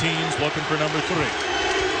 #1 teams, looking for #3.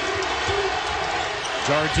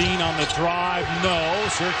 Jardine on the drive, no.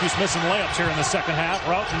 Syracuse missing layups here in the second half.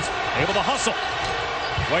 Roughton's able to hustle.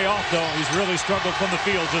 Way off, though. He's really struggled from the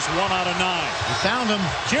field. Just 1 out of 9. He found him.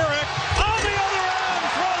 Kuric on the other end.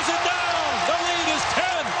 Throws it down. The lead is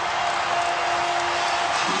 10.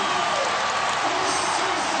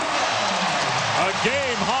 A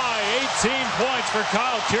game-high 18 points for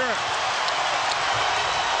Kyle Kuric.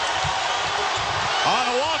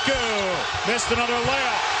 Onuaku missed another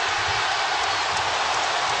layup.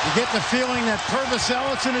 You get the feeling that Purvis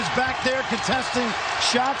Ellison is back there contesting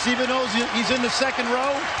shots even though he's in the second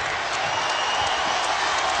row.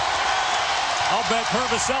 I'll bet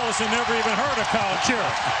Purvis Ellison never even heard of Kyle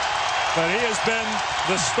Kuric. But he has been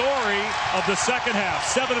the story of the second half.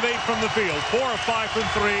 7 of 8 from the field. 4 of 5 from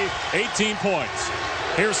 3. 18 points.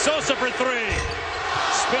 Here's Sosa for 3.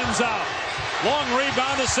 Spins out. Long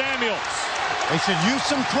rebound to Samuels. They should use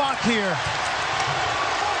some clock here.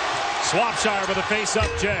 Swapshire with a face-up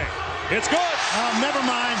Jay. It's good. Never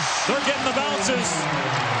mind. They're getting the bounces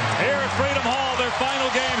here at Freedom Hall. Their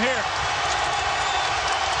final game here.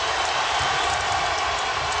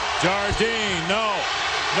 Jardine, no.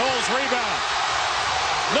 Knowles rebound.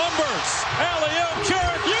 Numbers. Alley-oop.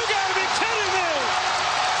 Kuric, you gotta be kidding me.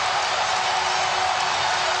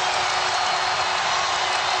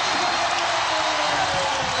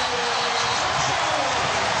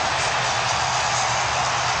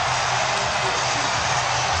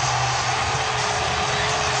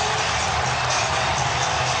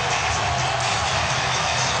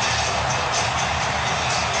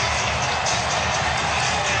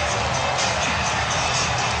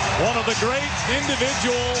 One of the great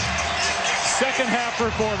individual second-half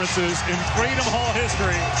performances in Freedom Hall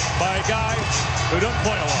history by a guy who doesn't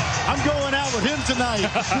play a lot. I'm going out with him tonight.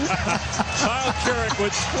 Kyle Kuric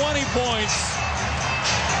with 20 points,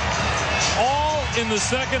 all in the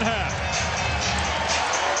second half.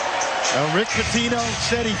 Rick Pitino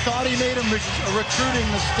said he thought he made a recruiting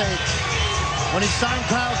mistake when he signed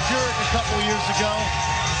Kyle Kuric a couple of years ago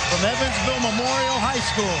from Evansville Memorial High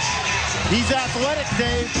School. He's athletic,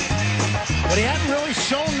 Dave, but he hadn't really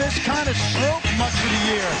shown this kind of stroke much of the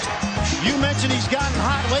year. You mentioned he's gotten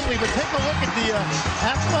hot lately, but take a look at the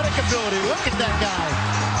athletic ability. Look at that guy.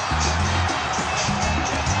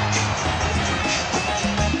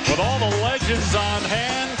 With all the legends on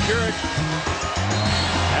hand, Kuric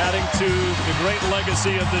adding to the great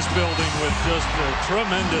legacy of this building with just a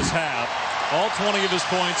tremendous half. All 20 of his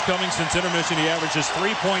points coming since intermission. He averages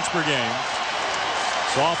 3 points per game.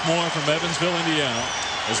 Sophomore from Evansville, Indiana,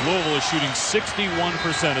 as Louisville is shooting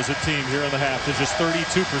 61% as a team here in the half to just 32%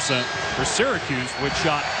 for Syracuse, which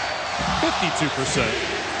shot 52%.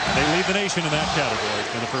 They lead the nation in that category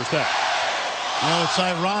in the first half. You know, it's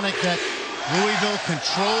ironic that Louisville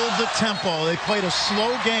controlled the tempo. They played a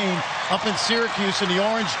slow game up in Syracuse, and the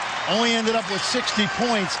Orange only ended up with 60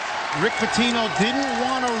 points. Rick Pitino didn't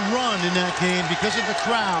want to run in that game because of the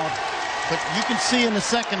crowd. But you can see in the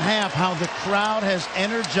second half how the crowd has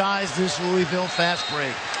energized this Louisville fast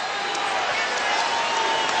break.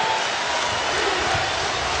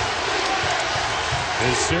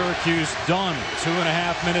 Is Syracuse done?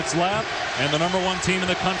 2.5 minutes left, and the #1 team in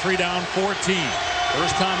the country down 14.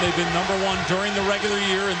 First time they've been #1 during the regular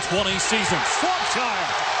year in 20 seasons. Swapshire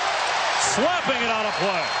slapping it out of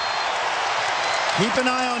play. Keep an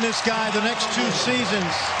eye on this guy the next 2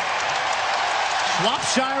 seasons.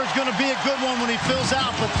 Swapshire is going to be a good one when he fills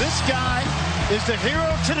out, but this guy is the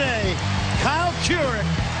hero today, Kyle Kuric.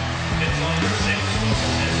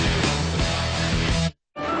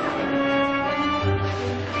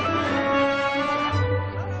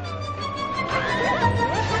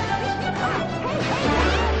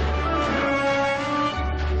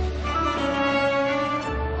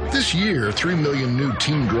 This year, 3 million new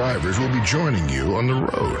team drivers will be joining you on the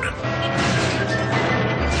road.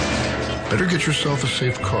 Better get yourself a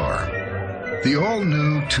safe car. The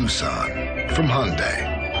all-new Tucson from Hyundai.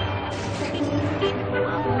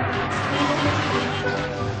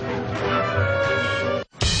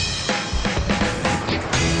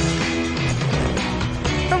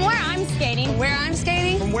 From where I'm skating. Where I'm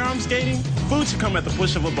skating? From where I'm skating, food should come at the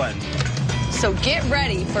push of a button. So get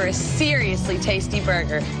ready for a seriously tasty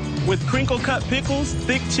burger. With crinkle-cut pickles,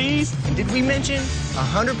 thick cheese, and did we mention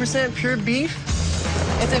 100% pure beef?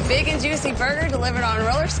 It's a big and juicy burger delivered on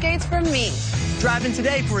roller skates from me. Drive in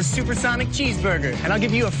today for a supersonic cheeseburger, and I'll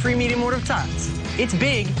give you a free medium order of tots. It's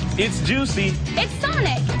big, it's juicy, it's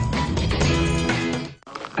Sonic.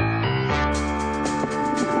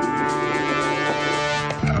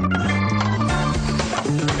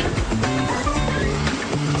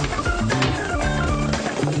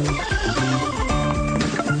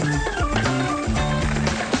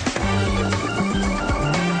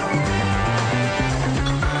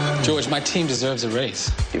 George, my team deserves a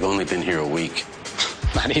raise. You've only been here a week.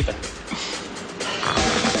 Not even.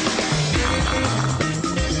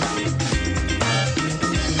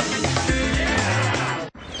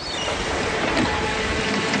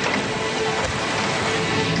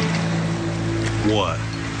 What?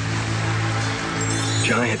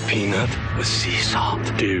 Giant peanut with sea salt.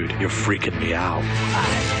 Dude, you're freaking me out.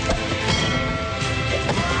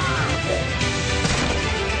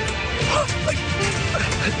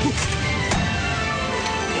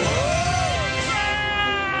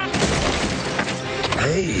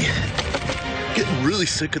 Hey, getting really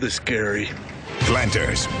sick of this, Gary.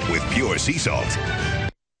 Planters with pure sea salt.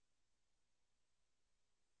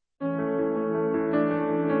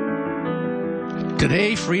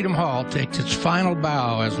 Today, Freedom Hall takes its final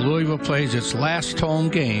bow as Louisville plays its last home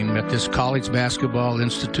game at this college basketball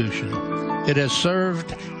institution. It has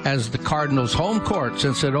served as the Cardinals' home court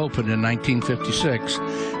since it opened in 1956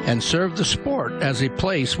 and served the sport as a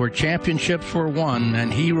place where championships were won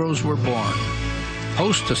and heroes were born.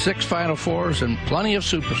 Host to 6 Final Fours and plenty of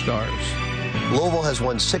superstars. Louisville has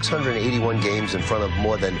won 681 games in front of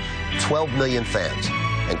more than 12 million fans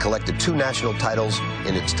and collected 2 national titles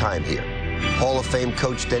in its time here. Hall of Fame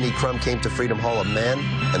coach Denny Crum came to Freedom Hall a man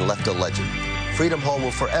and left a legend. Freedom Hall will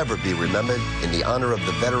forever be remembered in the honor of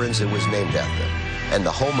the veterans it was named after, and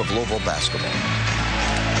the home of Louisville basketball.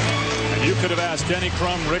 And you could have asked Denny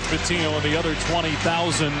Crum, Rick Pitino, and the other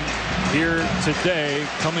 20,000 here today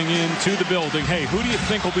coming into the building, hey, who do you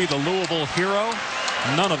think will be the Louisville hero?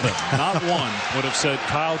 None of them, not one, would have said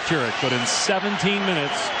Kyle Kuric. But in 17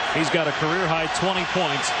 minutes, he's got a career-high 20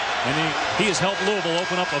 points, and he has helped Louisville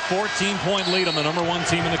open up a 14-point lead on the #1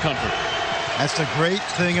 team in the country. That's the great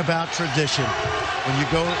thing about tradition. When you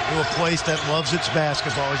go to a place that loves its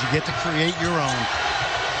basketball, is you get to create your own.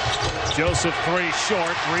 Joseph 3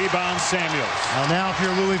 short, rebound Samuels. Now if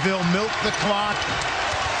you're Louisville, milk the clock.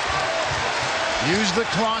 Use the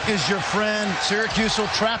clock as your friend. Syracuse will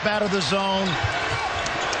trap out of the zone.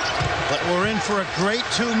 But we're in for a great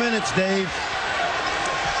 2 minutes, Dave.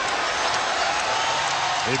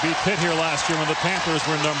 They beat Pitt here last year when the Panthers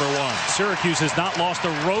were #1. Syracuse has not lost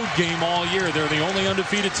a road game all year. They're the only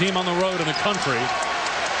undefeated team on the road in the country.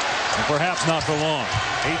 And perhaps not for long.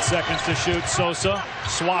 8 seconds to shoot. Sosa,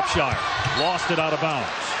 Swapshire, lost it out of bounds.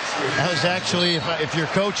 That was actually, if you're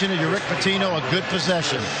coaching it, you're Rick Pitino, a good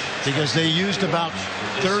possession, because they used about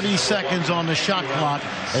 30 seconds on the shot clock,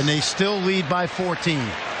 and they still lead by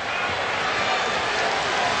 14.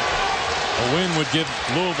 A win would give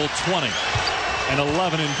Louisville 20 and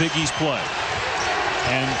 11 in Big East play,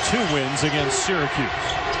 and 2 wins against Syracuse.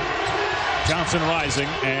 Johnson rising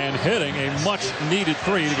and hitting a much-needed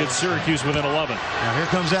 3 to get Syracuse within 11. Now here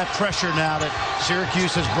comes that pressure now that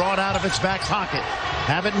Syracuse has brought out of its back pocket.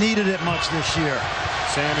 Haven't needed it much this year.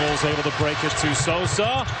 Samuels able to break it to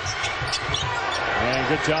Sosa. And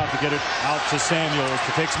good job to get it out to Samuels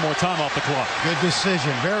to take some more time off the clock. Good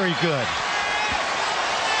decision. Very good.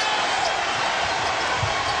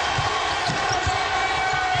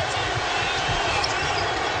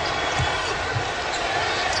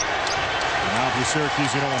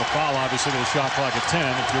 Syracuse, you don't want to foul, obviously, with a shot clock at 10.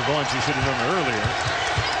 If you're going to, you should have done it earlier.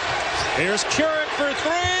 Here's Kuric for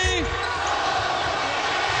 3.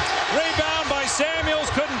 Rebound by Samuels,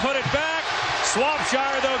 couldn't put it back.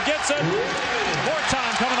 Swapshire, though, gets it. More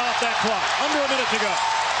time coming off that clock. Under a minute to go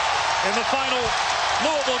in the final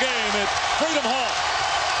Louisville game at Freedom Hall.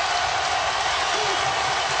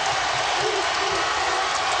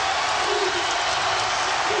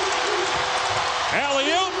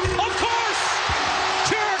 Alley-oop, of course!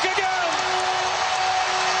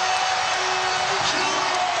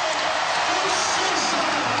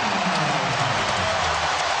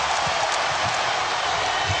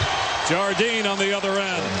 Jardine on the other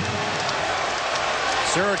end.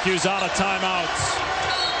 Syracuse out of timeouts.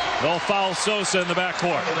 They'll foul Sosa in the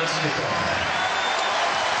backcourt.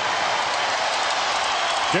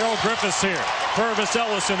 Darrell Griffith's here. Purvis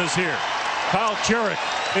Ellison is here. Kyle Kuric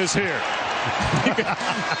is here.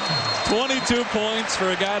 22 points for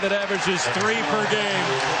a guy that averages 3 per game.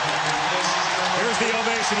 Here's the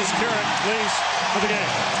ovation as Kuric leads for the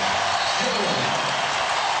game.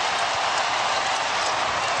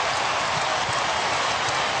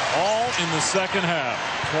 All in the second half.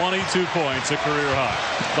 22 points, a career high.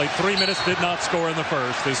 Played 3 minutes, did not score in the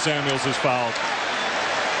first as Samuels is fouled.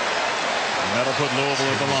 And that'll put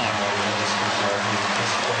Louisville at the line.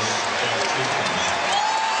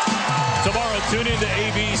 Tomorrow, tune in to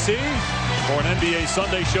ABC for an NBA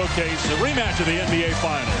Sunday Showcase, a rematch of the NBA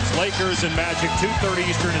Finals. Lakers and Magic, 2:30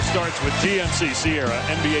 Eastern. It starts with GMC Sierra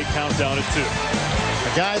NBA Countdown at 2.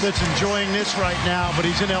 A guy that's enjoying this right now, but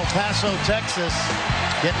he's in El Paso, Texas,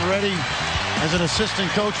 getting ready as an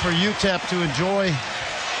assistant coach for UTEP to enjoy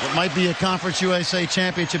what might be a Conference USA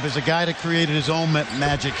championship as a guy that created his own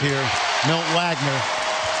magic here, Milt Wagner.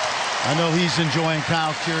 I know he's enjoying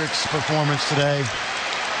Kyle Kuric's performance today.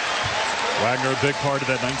 Wagner, a big part of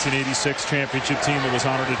that 1986 championship team that was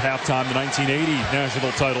honored at halftime. The 1980 national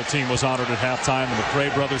title team was honored at halftime. The McRae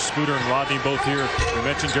brothers, Scooter and Rodney, both here. We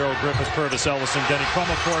mentioned Darrell Griffith, Purvis Ellison, Denny Crum,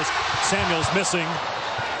 of course. Samuel's missing.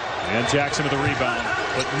 And Jackson with the rebound.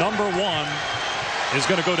 But number one is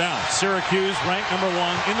going to go down. Syracuse ranked number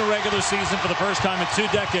one in the regular season for the first time in 2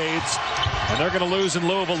 decades. And they're going to lose in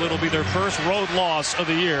Louisville. It'll be their first road loss of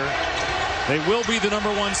the year. They will be the number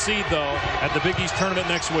 1 seed, though, at the Big East tournament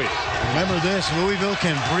next week. Remember this, Louisville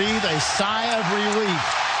can breathe a sigh of relief,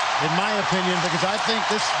 in my opinion, because I think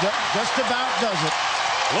this just about does it.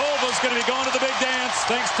 Louisville's going to be going to the big dance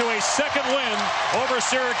thanks to a second win over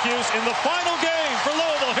Syracuse in the final game for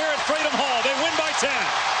Louisville here at Freedom Hall. They win by 10.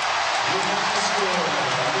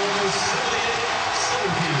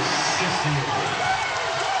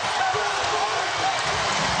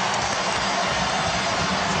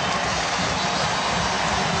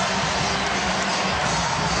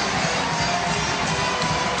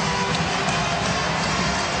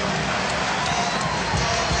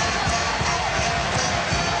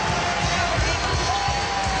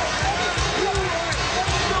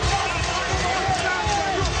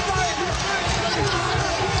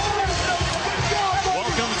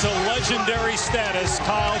 Legendary status,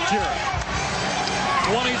 Kyle Kuric.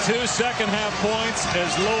 22 second-half points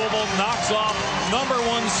as Louisville knocks off number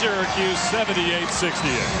 1 Syracuse 78-68.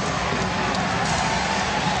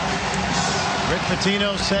 Rick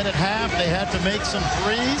Pitino said at half they had to make some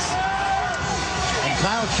threes, and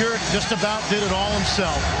Kyle Kuric just about did it all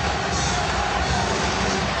himself.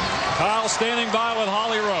 Kyle standing by with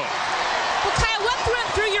Holly Rowe. Well, Kyle, what went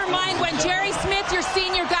through your mind when Jerry Smith, your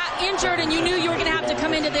senior, got injured and you knew you were going to have to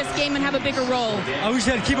come into this game and have a bigger role? We just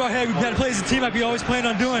had to keep our head. We had to play as a team like we always planned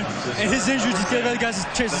on doing. And his injury just gave other guys a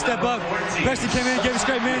chance to step up. Preston came in and gave us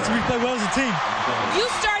great minutes, and we played well as a team. You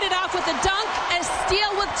started off with a dunk, a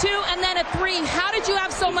steal with 2, and then a 3. How did you have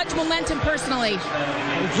so much momentum personally?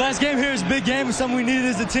 The last game here is a big game. It was something we needed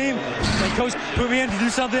as a team. And Coach put me in to do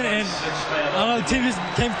something, and I don't know, the team just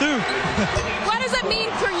came through. What does it mean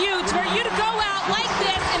for you to go out like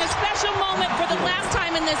this in a special moment for the last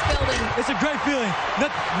time in this building? It's a great feeling.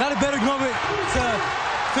 Not a better moment to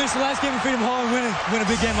finish the last game of Freedom Hall and win a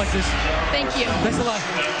big game like this. Thank you. Thanks a lot.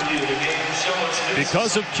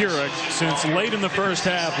 Because of Kuric, since late in the first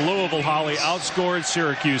half, Louisville, Holly, outscored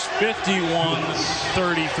Syracuse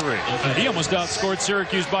 51-33. He almost outscored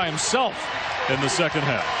Syracuse by himself in the second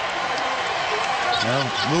half.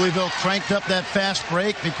 Well, Louisville cranked up that fast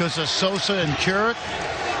break because of Sosa and Kuric.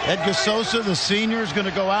 Edgar Sosa, the senior, is going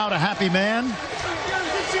to go out a happy man.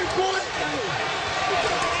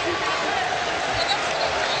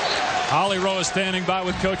 Holly Rowe is standing by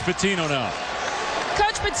with Coach Pitino now.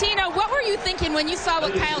 Coach Pitino, what were you thinking when you saw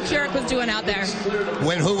what Kyle Kuric was doing out there?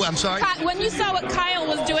 When who? I'm sorry? When you saw what Kyle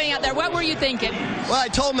was doing out there, what were you thinking? Well, I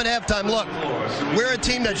told him at halftime, look, we're a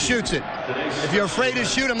team that shoots it. If you're afraid to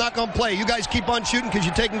shoot, I'm not going to play. You guys keep on shooting because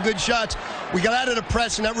you're taking good shots. We got out of the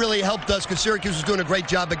press, and that really helped us because Syracuse was doing a great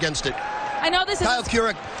job against it. I know this is... Kyle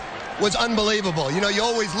Kuric was unbelievable. You know, you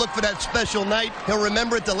always look for that special night. He'll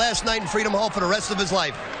remember it the last night in Freedom Hall for the rest of his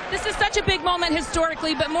life. This is such a big moment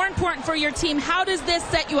historically, but more important for your team. How does this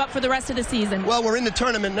set you up for the rest of the season? Well, we're in the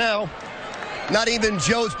tournament now. Not even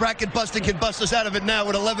Joe's bracket busting can bust us out of it now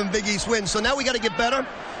with 11 Big East wins. So now we got to get better,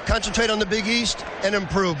 concentrate on the Big East, and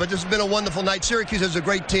improve. But this has been a wonderful night. Syracuse is a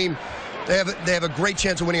great team. They have a great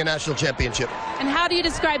chance of winning a national championship. And how do you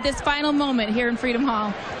describe this final moment here in Freedom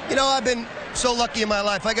Hall? You know, I've been so lucky in my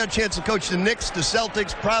life. I got a chance to coach the Knicks, the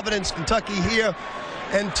Celtics, Providence, Kentucky here.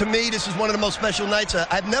 And to me, this is one of the most special nights.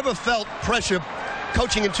 I've never felt pressure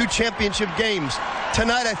coaching in 2 championship games.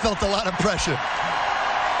 Tonight, I felt a lot of pressure.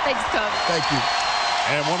 Thanks, Coach. Thank you.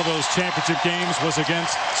 And one of those championship games was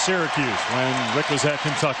against Syracuse when Rick was at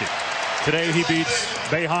Kentucky. Today, he beats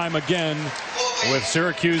Boeheim again with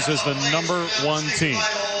Syracuse as the number 1 team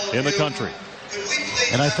in the country.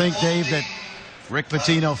 And I think, Dave, that Rick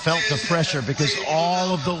Pitino felt the pressure because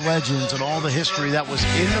all of the legends and all the history that was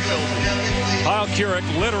in the building. Kyle Kuric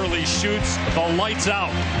literally shoots the lights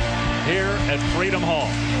out here at Freedom Hall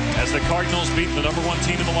as the Cardinals beat the number 1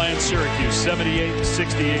 team in the land, Syracuse, 78-68. Stay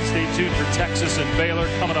tuned for Texas and Baylor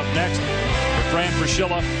coming up next. For Fran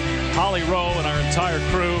Fraschilla, Holly Rowe, and our entire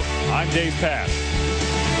crew, I'm Dave Pass.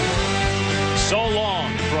 So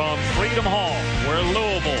long from Freedom Hall, where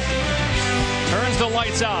Louisville turns the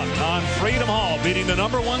lights out on Freedom Hall, beating the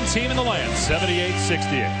 #1 team in the land,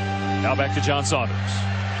 78-68. Now back to John Saunders.